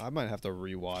 Zoe, I might have to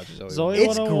rewatch Zoe. Zoe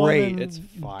It's 101 great. and It's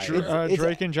fire. It's-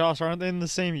 Drake and Josh, aren't they in the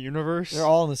same universe? They're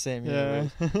all in the same Yeah.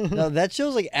 universe. No, that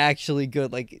show's like actually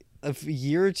good. Like a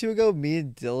year or 2 ago, me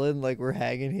and Dylan like were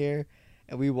hanging here,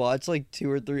 and we watched like 2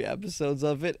 or 3 episodes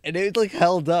of it, and it like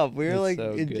held up. We were It's like,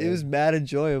 so it good. was mad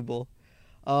enjoyable.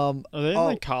 Are they in Oh.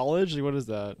 like college? Like, what is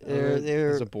that?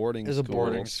 They're It's a boarding There's a school.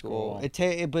 boarding school.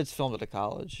 But it's filmed at a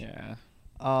college. Yeah,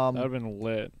 that would have been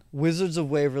lit. Wizards of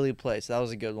Waverly Place. That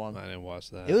was a good one. I didn't watch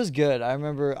that. It was good. I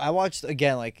remember I watched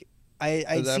again. Like I'd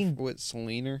Is that seen with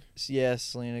Selena?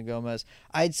 Selena Gomez.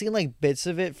 I'd seen like bits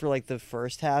of it for like the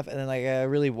first half, and then like I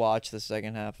really watched the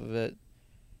second half of it,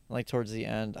 like towards the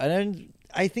end.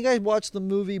 I think I watched the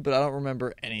movie, but I don't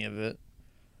remember any of it.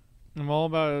 I'm all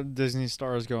about Disney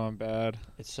stars going bad.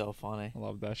 It's so funny. I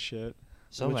love that shit.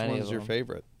 So Which many one's of your them.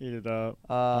 favorite? Eat it up.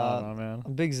 I don't know, man.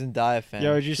 I'm a big Zendaya fan.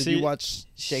 Yo, did you Did see? you watch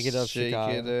Shake It Up,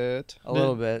 Chicago? It? A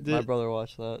little bit. My did- brother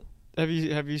watched that. Have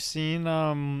you seen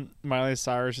Miley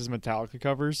Cyrus's Metallica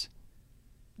covers?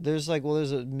 There's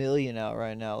there's a million out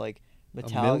right now. Like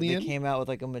Metallica million? they came out with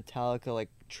like a Metallica like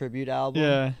tribute album.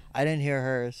 Yeah, I didn't hear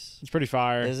hers. it's pretty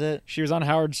fire. Is it? She was on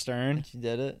Howard Stern, She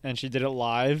did it. and she did it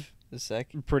live. It's sick.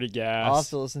 Pretty gas. I'll have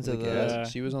to listen to Like, the. Yeah.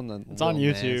 She was on the. It's on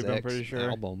Lil Nas YouTube, I'm X pretty sure.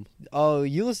 Album. Oh,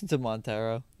 you listened to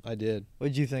Montero. I did.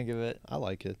 What'd you think of it? I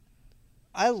like it.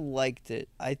 I liked it.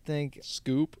 I think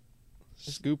Scoop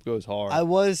goes hard. I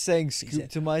was saying He scoop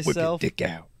said, to Whip your myself. dick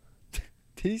out.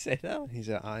 Did he say that? He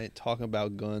said, I ain't talking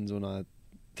about guns when I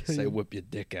say whip your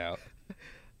dick out.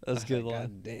 That's a good God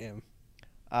line. damn.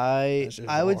 I That shit's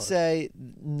would hard. say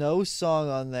no song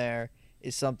on there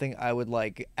is something I would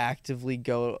like actively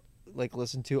go like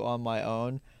listen to on my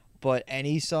own, but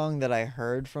any song that I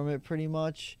heard from it pretty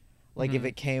much, like if Mhm.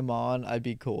 it came on, I'd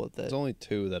be cool with it. There's only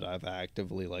 2 that I've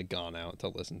actively like gone out to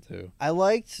listen to. I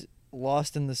liked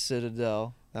Lost in the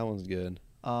Citadel. That one's good.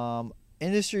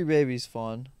 Industry Baby's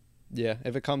fun. Yeah,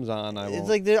 if it comes on, I It's won't.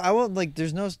 like I won't like.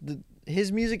 There's no.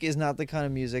 His music is not the kind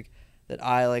of music that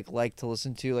I like to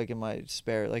listen to like in my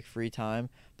spare like free time.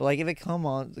 But like if it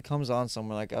comes on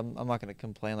somewhere, like I'm not gonna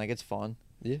complain. Like it's fun.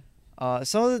 Yeah.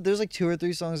 Some of there's like 2 or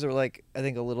 3 songs that were like I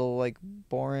think a little like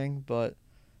boring, but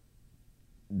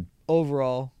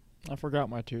overall, I forgot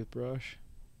my toothbrush.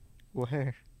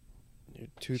 where? Your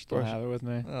Still toothbrush. have it with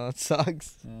me. Oh, it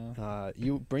sucks. Yeah,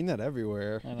 You bring that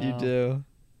everywhere. I You know. do.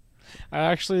 I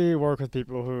actually work with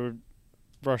people who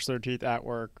brush their teeth at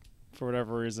work for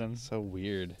whatever reason. So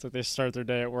weird. It's like they start their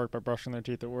day at work by brushing their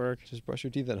teeth at work. Just brush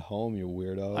your teeth at home, you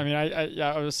weirdo. I mean,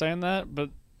 I was saying that, but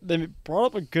they brought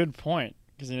up a good point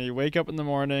because you wake up in the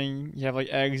morning, you have like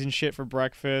eggs and shit for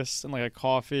breakfast and like a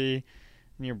coffee,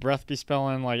 and your breath be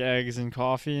smelling like eggs and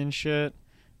coffee and shit.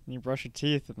 And you brush your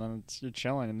teeth, and then you're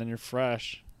chilling, and then you're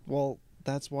fresh. well,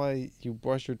 that's why you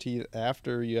brush your teeth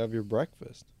after you have your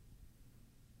breakfast.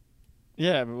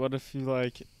 Yeah, but what if you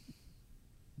like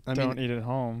I don't mean, eat at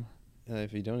home?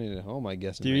 if you don't eat at home, I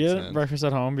guess it Do you makes eat sense. breakfast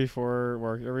at home before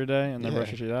work every day, and then Yeah.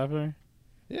 brush your teeth after?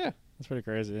 Yeah, That's pretty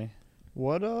crazy.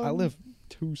 What? I live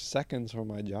 2 seconds from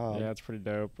my job. Yeah, it's pretty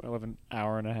dope. I live an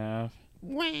hour and a half.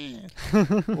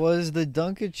 Was the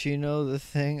Dunkachino the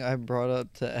thing I brought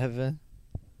up to Evan?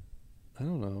 I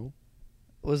don't know.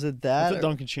 Was it that? What's a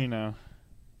or- Dunkaccino?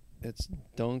 It's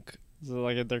Dunk. Is it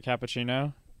like their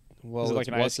cappuccino? Well, Is it like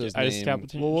it's an what's iced his name?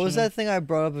 cappuccino? Well, what was that thing I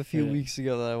brought up a few Yeah. weeks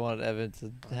ago that I wanted Evan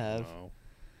to I have? don't know.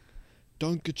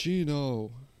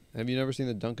 Dunkachino. Have you never seen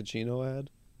the Dunkachino ad?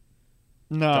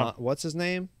 No. What's his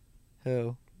name?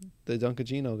 Who? The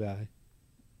Dunkachino guy.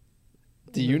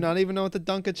 Do you not even know what the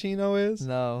Dunkachino is?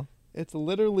 No. It's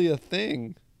literally a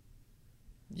thing.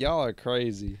 Y'all are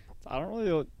crazy. I don't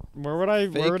really. Where would I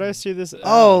Fake- see this?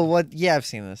 Oh, what? Yeah, I've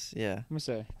seen this. Yeah. Let me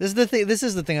see. This is the thing. This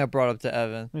is the thing I brought up to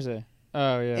Evan. Let me see.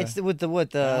 Oh yeah. It's with the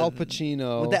what the Al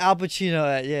Pacino. with the Al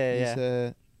Pacino. Yeah, He yeah.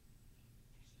 said,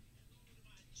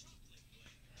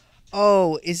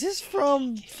 Oh, is this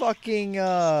from fucking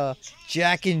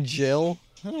Jack and Jill?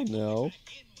 I don't know.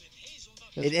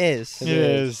 It is. It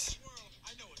is.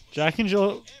 Jack and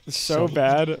Jill is so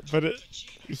bad, but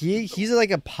He's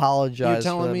like apologized. You're for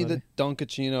telling me movie. that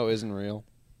Dunkachino isn't real?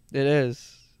 It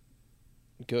is.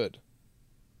 Good.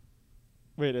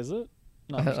 wait, is it?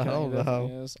 No, I I'm just kidding. don't It definitely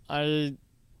know. is.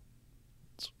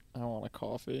 I want a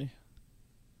coffee.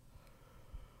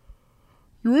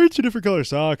 You're wearing two different color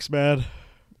socks, man.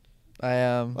 I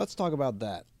am. Let's talk about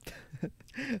that.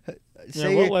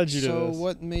 Yeah, what led you to So this?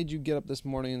 what made you get up this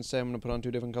morning and say I'm going to put on two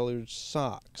different colored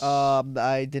socks?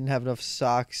 I didn't have enough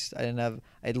socks. I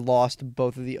lost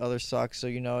both of the other socks, so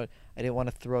you know what? I didn't want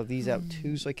to throw these out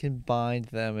too, so I combined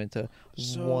them into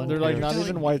So one. They're like pair not of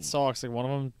even socks. white socks. Like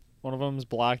one of them's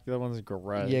black, the other one's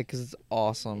gray. Yeah, because it's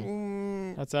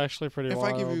awesome. That's actually pretty if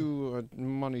wild. I give you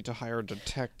money to hire a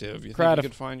detective, you Crowd think you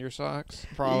of- could find your socks?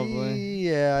 Probably.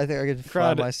 Yeah, I think I could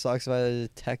Crowd- find my socks if I had a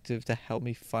detective to help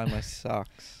me find my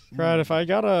socks. Brad, if I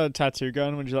got a tattoo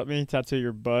gun, would you let me tattoo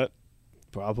your butt?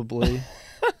 Probably.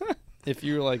 If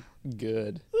you're like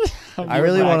good. I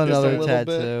really want practiced a another little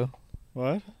tattoo.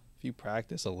 What? If you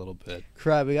practice a little bit.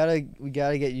 Crap, we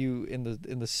gotta get you in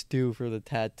the stew for the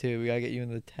tattoo. We gotta get you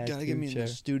in the tattoo Gotta get me in chair. the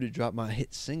stew to drop my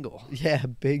hit single. Yeah,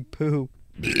 big poo.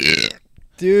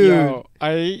 Dude, Yo,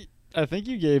 I think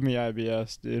you gave me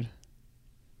IBS, dude.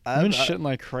 I've been shitting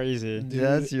like crazy.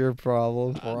 that's your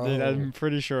problem. Dude, I'm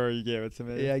pretty sure you gave it to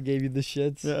me. Yeah, I gave you the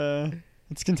shits. Yeah.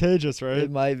 It's contagious, right? It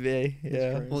might be.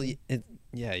 Yeah, crazy. Well,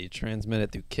 yeah, you transmit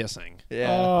it through kissing. yeah,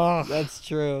 Oh, that's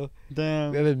true.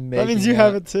 damn. We haven't That means making you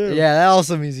have out. it too. Yeah, that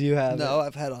also means you have No,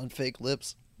 I've had on fake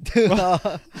lips. it.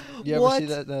 You ever What? see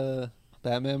that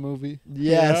Batman movie?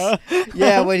 Yes. Yeah.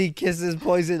 Yeah, when he kisses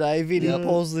Poison Ivy and he Yep.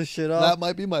 pulls the shit That off.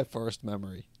 might be my first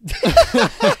memory.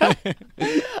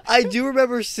 I do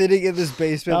remember sitting in this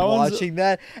basement That one's- watching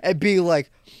that and being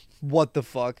like, "What the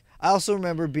fuck?" I also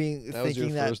remember being That was your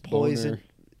thinking that first Poison. boner.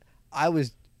 I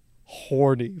was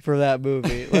horny for that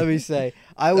movie. Let me say,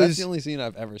 I That's was. the only scene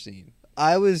I've ever seen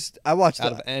I watched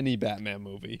out that. of any Batman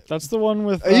movie. That's the one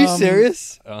with. Are you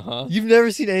serious? Uh-huh. You've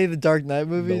never seen any of the Dark Knight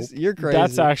movies? Nope. You're crazy.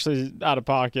 That's actually out of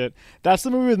pocket. That's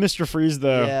the movie with Mr. Freeze,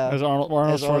 though. Yeah. As Arnold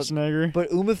As Arnold- Schwarzenegger. But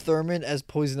Uma Thurman as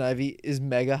Poison Ivy is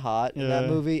mega hot in that Yeah.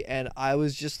 movie, and I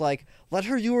was just like, let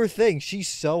her do her thing. She's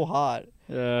so hot.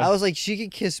 Yeah. I was like, she could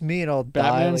kiss me and I'll die.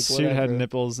 Batman's Like, suit had whatever.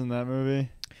 nipples in that movie.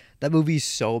 That movie's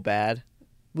so bad.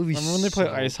 Movie's Remember when they play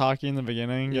so- ice hockey in the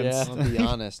beginning? Yeah. I'll be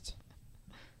honest.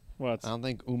 What? I don't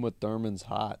think Uma Thurman's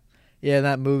hot. Yeah, in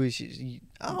that movie,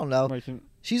 I don't know. Like,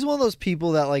 She's one of those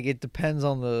people that like it depends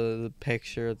on the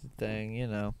picture of the thing, you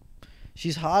know.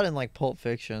 She's hot in like Pulp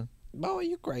Fiction. Oh, are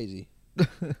you crazy?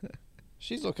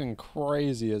 She's looking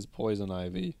crazy as Poison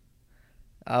Ivy.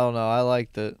 I don't know. I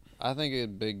liked it. I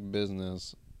think big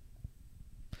business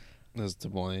is to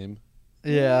blame.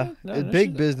 Yeah, no, big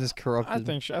she's- business corrupted.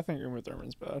 I think Uma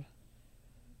Thurman's bad.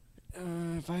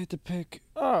 If I had to pick,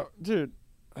 Oh, dude,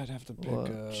 I'd have to pick.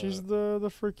 What? she's the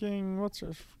freaking what's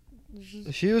her?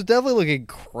 She was definitely looking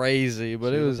crazy,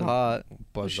 but She it was looking hot.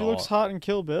 Buzz She looks hot in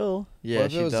Kill Bill. Yeah, what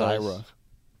if she it was does. Zyra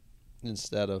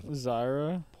instead of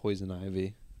Zyra, Poison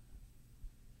Ivy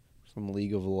from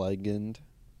League of Legend?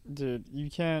 dude, you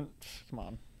can't. Come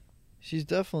on. She's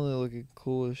definitely looking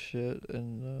cool as shit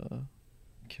in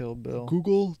Kill Bill.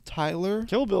 Google Tyler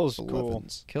Kill Bill's cool.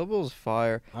 Blevins. Kill Bill's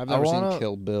fire. I've I never wanna- seen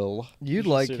Kill Bill. You'd You should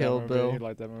like see that Kill movie. Bill. You'd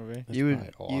like that movie. That's You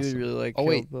would. probably You would awesome. really like Oh, Kill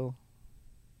wait. Bill.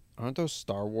 Aren't those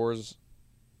Star Wars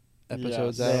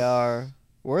episodes Yes. out? They are.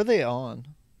 Where are they on?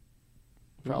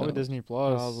 Probably knows? Disney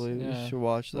Plus. Probably. Yeah. We should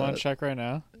watch You want that. to check right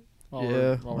now? While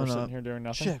Yeah, while why we're not? sitting here doing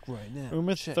nothing. Check right now.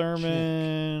 Uma Check,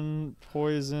 Thurman,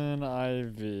 Poison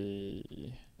Ivy,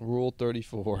 check. Rule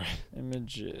 34.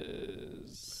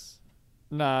 images.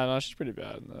 Nah, she's pretty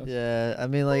bad in this. Yeah, I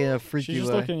mean, like in a freaky She's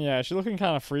just way, looking, she's looking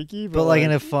kind of freaky, but like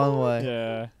in a fun way.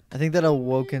 yeah. I think that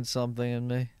awoken something in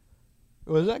me.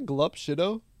 Was that Glup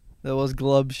Shido? That was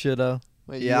Glub Shido.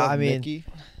 Wait, Yeah, you have I mean, Mickey?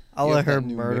 I'll You let have her that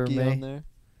new murder Mickey me. on there?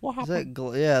 What Is happened?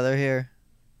 that yeah, they're here.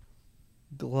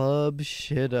 Glub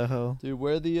Shido. Dude,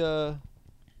 where the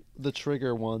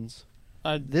trigger ones?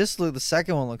 The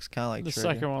second one looks kind of like The Trigger.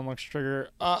 second one looks Trigger.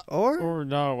 Or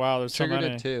No, wow, there's so Trigger many.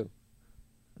 did too.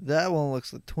 that one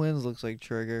looks like Twins looks like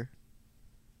Trigger.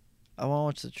 I want to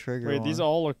watch the Trigger Wait, one. these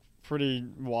all look pretty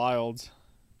wild.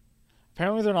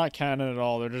 Apparently they're not canon at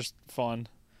all. They're just fun.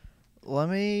 Let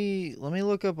me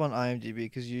look up on IMDb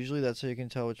because usually that's how you can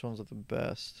tell which ones are the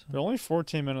best. They're only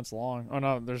 14 minutes long. Oh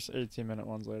no, there's 18-minute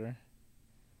ones later.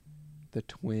 The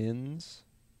twins.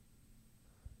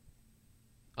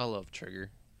 I love Trigger.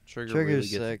 Trigger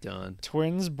Trigger's really gets sick. it done.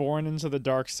 Twins born into the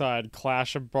dark side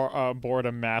clash aboard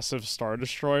a massive star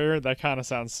destroyer. That kind of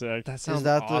sounds sick. That Is sounds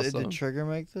that awesome. did Trigger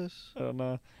make this? I don't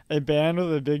know. A band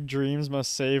with big dreams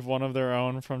must save one of their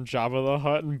own from Jabba the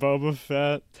Hutt and Boba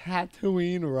Fett.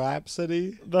 Tatooine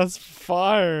Rhapsody. That's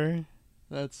fire.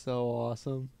 That's so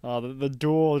awesome. Oh, the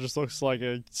duel just looks like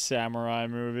a samurai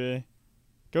movie.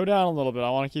 Go down a little bit. I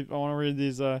want to read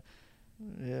these.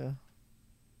 Yeah.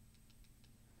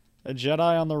 A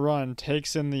Jedi on the run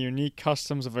takes in the unique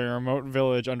customs of a remote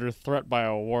village under threat by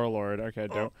a warlord. Okay,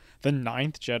 dope. The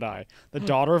ninth Jedi, the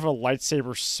daughter of a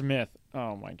lightsaber smith.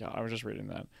 Oh my god, I was just reading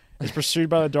that. Is pursued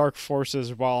by the dark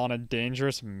forces while on a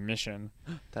dangerous mission.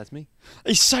 That's me.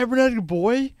 A cybernetic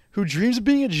boy who dreams of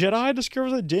being a Jedi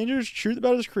discovers a dangerous truth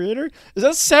about his creator. Is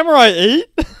that Samurai 8?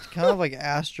 It's kind of like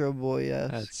Astro Boy, yes.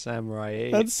 That's Samurai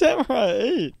 8. That's Samurai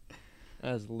 8.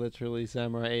 That's literally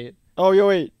Samurai 8. Oh, yo,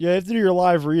 wait. You have to do your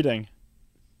live reading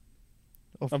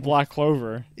Oh, of Black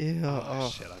Clover. Ew,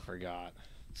 Shit, I forgot.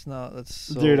 it's not. That's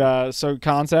so. Dude, so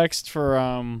context for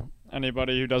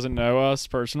anybody who doesn't know us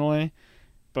personally,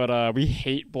 but we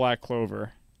hate Black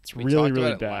Clover. It's We really, talked really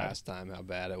about it bad. last time how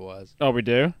bad it was. Oh, we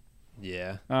do?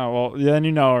 Yeah. Oh, well, then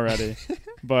you know already.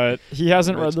 But he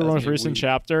hasn't read Rich the has most me recent weak.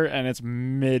 chapter, and it's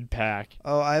mid-pack.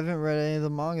 Oh, I haven't read any of the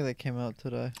manga that came out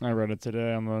today. I read it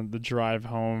today on the drive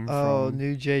home. Oh, from...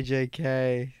 new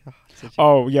JJK. Oh,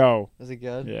 Oh, yo. is it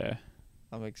good? Yeah,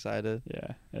 I'm excited.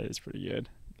 yeah. It is pretty good.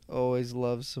 Always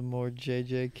love some more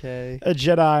JJK. A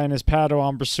Jedi and his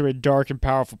Padawan pursue a dark and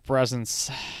powerful presence.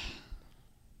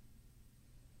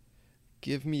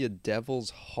 Give me a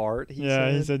devil's heart, he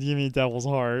He said, give me Devil's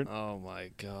Heart. Oh my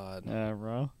god. Yeah,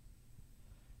 bro.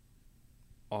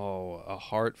 Oh, a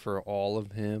heart for all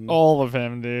of him. All of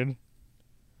him, dude.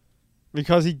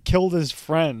 Because he killed his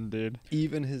friend, dude.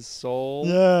 Even his soul.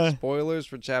 Yeah. Spoilers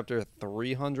for chapter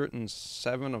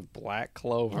 307 of Black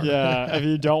Clover. Yeah, if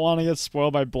you don't want to get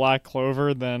spoiled by Black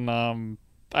Clover, then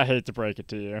I hate to break it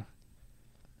to you.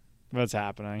 But it's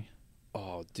happening.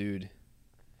 Oh, dude.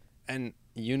 And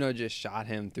Yuno just shot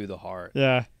him through the heart.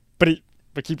 Yeah. But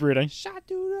keep reading. Shot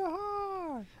through the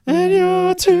heart. And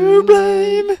you're to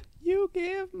blame. You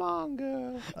give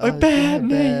manga. A bad bad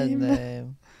name.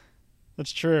 name.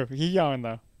 That's true. Keep going,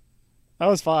 though. That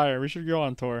was fire. We should go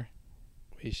on tour.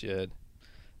 We should.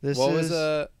 This What is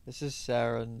was this is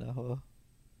Sarah Noah.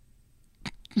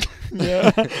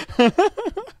 Yeah.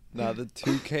 now the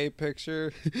 2K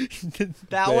picture? that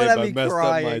Babe, one had I me messed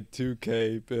crying. up my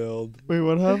 2K build. Wait,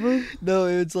 what happened? No,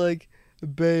 it's like,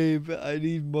 babe, I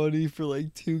need money for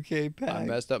like 2K pack. I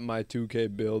messed up my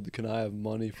 2K build. Can I have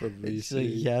money for And VC? she's like,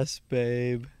 yes,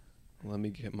 babe. Let me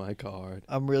get my card.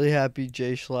 I'm really happy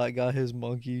Jay Schlatt got his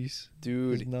monkeys.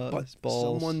 Dude, His nut, but his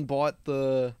balls. someone bought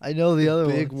the I know the other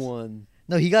big ones. one.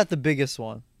 No, he got the biggest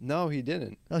one. No, he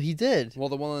didn't. No, he did. Well,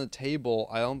 the one on the table,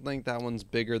 I don't think that one's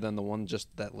bigger than the one just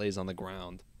that lays on the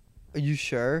ground. Are you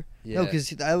sure? Yeah. No, because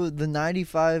the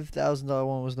 $95,000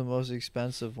 one was the most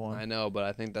expensive one. I know, but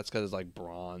I think that's because it's like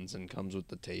bronze and comes with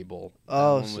the table.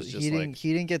 Oh, that one so was he just didn't like,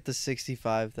 he didn't get the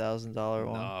 $65,000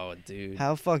 one. no, dude.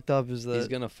 How fucked up is He's that?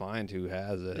 gonna find who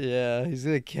has it. Yeah, he's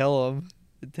gonna kill him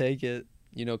to take it.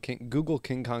 You know, Google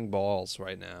King Kong balls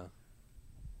right now.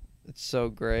 It's so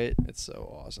great. It's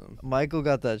so awesome. Michael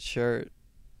got that shirt.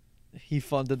 He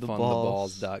funded the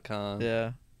balls. Fundtheballs.com.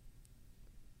 Yeah.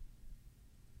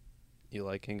 You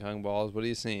like King Kong balls? What are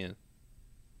you seeing?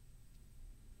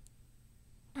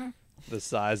 The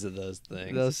size of those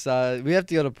things. Those size. We have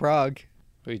to go to Prague.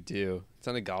 We do. It's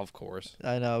on a golf course.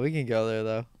 I know. We can go there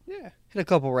though. Yeah. Hit a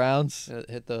couple rounds.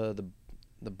 Hit the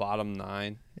bottom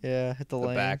 9. Yeah. Hit the The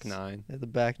lanes. back 9. Hit the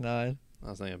back 9. I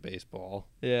was thinking baseball.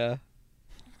 Yeah.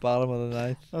 Bottom of the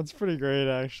ninth. That's pretty great,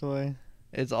 actually.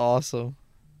 It's awesome.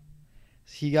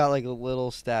 He got like little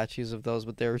statues of those,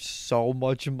 but they were so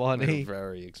much They're money.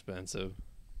 very expensive.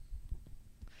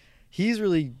 He's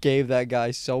really gave that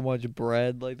guy so much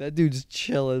bread. Like that dude's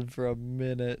chilling for a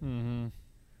minute. Mm-hmm.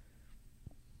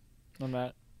 I'm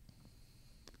at.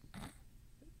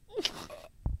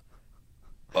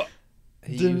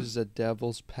 He Didn't- uses a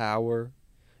devil's power.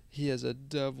 He has a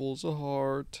devil's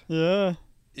heart. Yeah.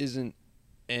 Isn't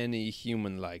any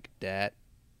human like that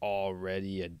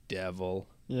already a devil?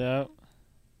 Yeah.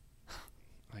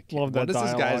 I can't. Love that What is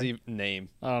this guy's dialogue. name?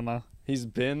 I don't know. He's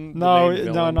been the No, main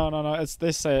no, villain no, no, no. It's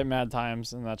they say it mad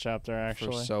times in that chapter. for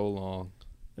Actually, so long.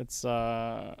 it's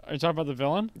Are you talking about the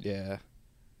villain? Yeah.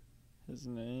 His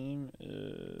name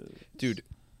is. Dude,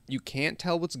 you can't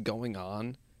tell what's going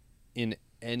on in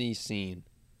any scene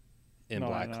in No, I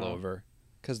Black know. Clover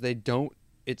because they don't.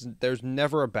 There's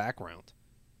never a background.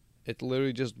 It's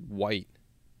literally just white.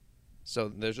 So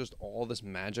there's just all this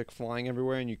magic flying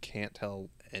everywhere, and you can't tell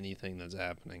anything that's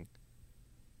happening.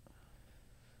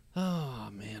 Oh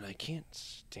man, I can't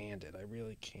stand it. I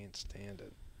really can't stand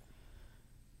it.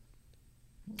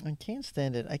 I can't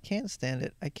stand it. I can't stand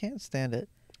it. I can't stand it.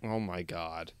 Oh my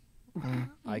god. Mm.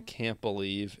 I can't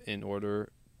believe in order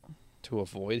to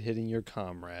avoid hitting your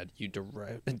comrade, you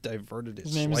diverted it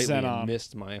His name's slightly Zenon. and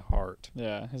missed my heart.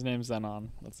 Yeah, his name's Zenon.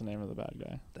 That's the name of the bad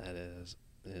guy. That is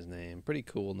his name. Pretty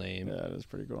cool name. Yeah, it is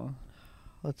pretty cool.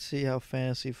 Let's see how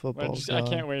fantasy football's I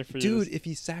going. can't wait for you. Dude, to if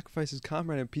he sacrificed his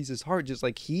comrade and pieced his heart just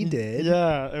like he did,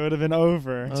 Yeah, it would have been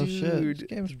over. Oh shit! Dude, This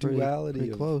game's pretty, duality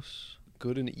pretty of close.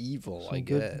 good and evil, Some I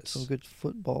good, guess. some good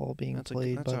football being That's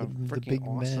played that's by a the freaking big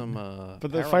awesome, men.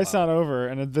 But the fight's parallel. not over,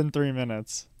 and it's been 3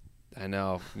 minutes. I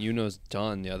know. Yuno's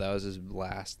done. Yeah, that was his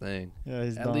last thing. Yeah,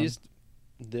 he's At done. least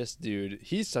this dude,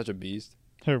 he's such a beast.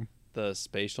 Who? The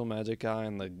spatial magic guy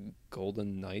and the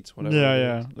Golden Knights, whatever. Yeah, it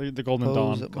yeah. is. The Golden Pose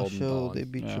Dawn. at my Golden show, Dawn. they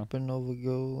be Yeah. tripping over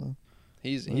goal.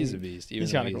 He's a beast, even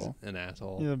He's though kinda he's cool. an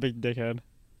asshole. He's a big dickhead.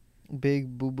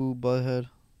 Big boo boo butthead.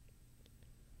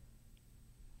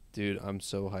 Dude, I'm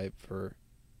so hyped for.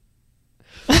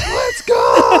 Let's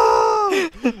go!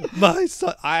 My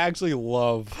son, I actually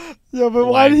love. Yeah, but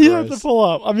why did he have to Langris. pull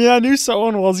up? I mean, I knew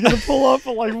someone was gonna pull up,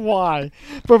 but like, why?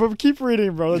 But keep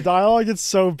reading, bro. The dialogue is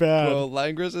so bad. Bro,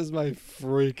 Langris is my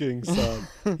freaking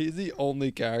son. He's the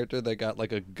only character that got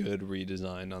like a good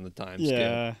redesign on the time skip.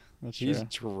 Yeah, that's true. He's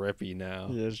trippy now.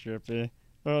 He is drippy.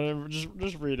 But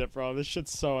just read it, bro. This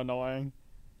shit's so annoying.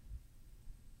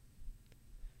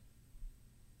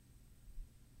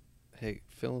 Hey,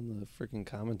 fill in the freaking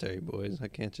commentary, boys. I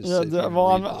can't just Yeah, sit here and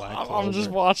well, read Black I'm just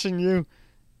Clover. watching you.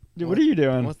 Dude, what What- are you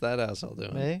doing? What's that asshole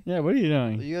doing? Me? Yeah, what are you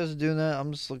doing? You guys are doing that.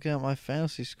 I'm just looking at my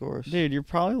fantasy scores. Dude, you're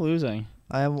probably losing.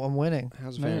 I'm winning.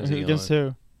 How's No, fantasy against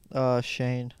going? who?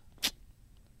 Shane.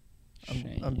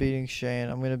 Shane. I'm beating Shane.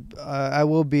 I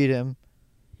will beat him.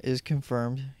 Is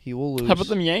confirmed. He will lose. How about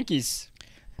them Yankees?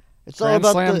 It's Grand all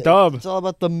about Slam the dub. It's all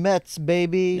about the Mets,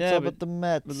 baby. It's Yeah, all but- about the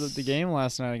Mets. But the game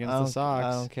last night against the Sox.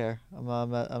 I don't care. I'm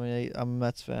a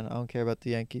Mets fan. I don't care about the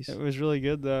Yankees. It was really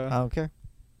good though. I don't care.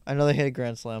 I know they hit a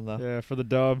grand slam though, Yeah, for the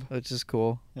dub. which is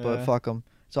cool. Yeah. But fuck them.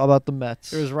 It's all about the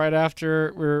Mets. It was right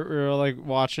after we were like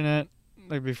watching it,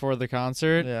 like before the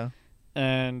concert, Yeah.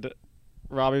 and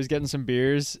Robbie was getting some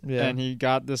beers, Yeah. and he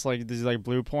got these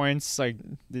blue points, like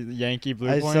the Yankee blue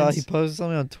I points. saw he posted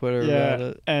something on Twitter yeah, about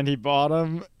it. and he bought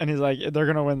them, and he's like, they're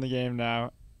gonna win the game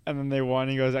now. And then they won.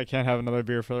 He goes, I can't have another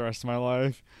beer for the rest of my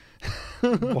life. I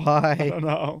Why? don't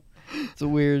know. It's a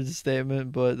weird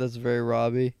statement, but that's very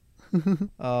Robbie.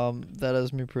 That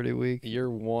has me pretty weak. You're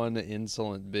one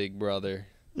insolent big brother.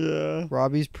 Yeah.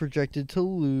 Robbie's projected to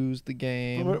lose the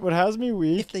game. What has me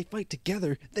weak? If they fight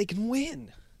together, they can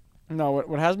win. No,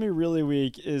 what has me really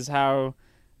weak is how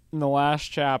in the last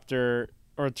chapter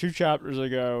or 2 chapters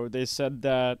ago they said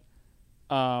that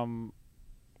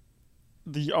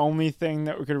the only thing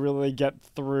that we could really get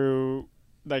through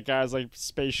that guy's like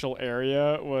spatial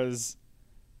area was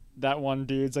that one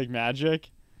dude's like magic.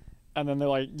 And then they're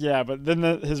like, yeah, but then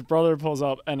his brother pulls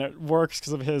up and it works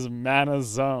because of his mana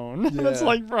zone. And it's Yeah.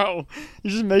 like, bro,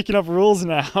 you're just making up rules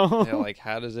now. Yeah, like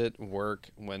how does it work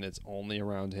when it's only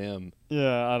around him?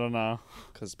 Yeah, I don't know.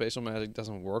 Because spatial magic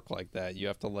doesn't work like that. You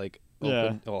have to like Yeah.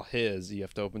 open. Well, you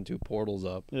have to open 2 portals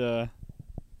up. Yeah.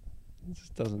 It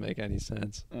just doesn't make any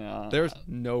sense. Yeah. There's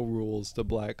no rules to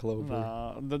Black Clover.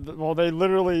 No, well, they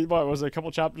literally, what was it, a couple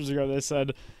chapters ago, they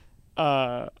said,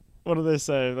 what did they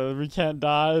say? That we can't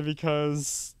die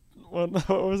because, what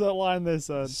was that line they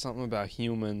said? Something about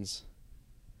humans.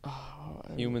 Oh,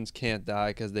 Humans can't die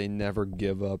because they never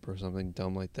give up or something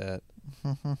dumb like that.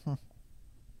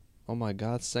 Oh my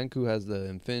god, Senku has the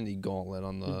Infinity Gauntlet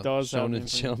on the He does have the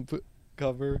Shonen Jump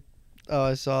cover. Oh,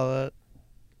 I saw that.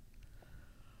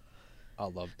 I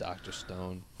love Dr.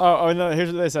 Stone. Oh, no,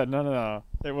 here's what they said. No.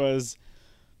 It was,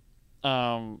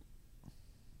 I'm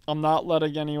not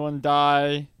letting anyone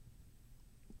die.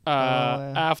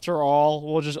 Yeah. After all,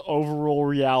 we'll just overrule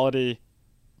reality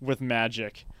with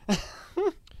magic.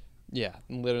 Yeah,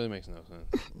 literally makes no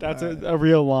sense. That's Alright. a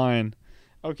real line.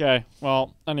 Okay.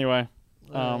 Well, anyway.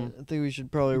 I think we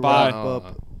should probably bye. wrap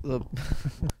up the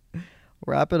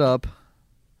wrap it up.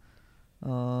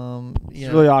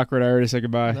 It's really awkward. I already said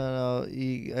goodbye.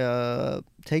 No,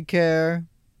 take care.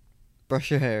 Brush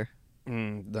your hair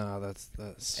No, that's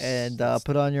and that's-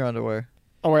 put on your underwear.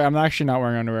 Oh wait, I'm actually not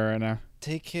wearing underwear right now.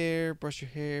 take care, brush your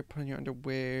hair, put on your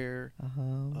underwear,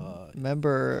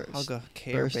 Remember, hug a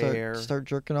Care better Bear. start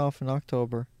jerking off in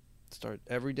October. Start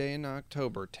every day in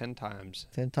October, 10 times.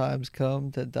 10 times come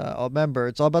to die. Oh, remember,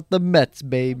 it's all about the Mets,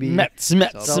 baby. Mets,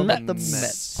 It's It's all all about about the the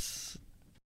Mets.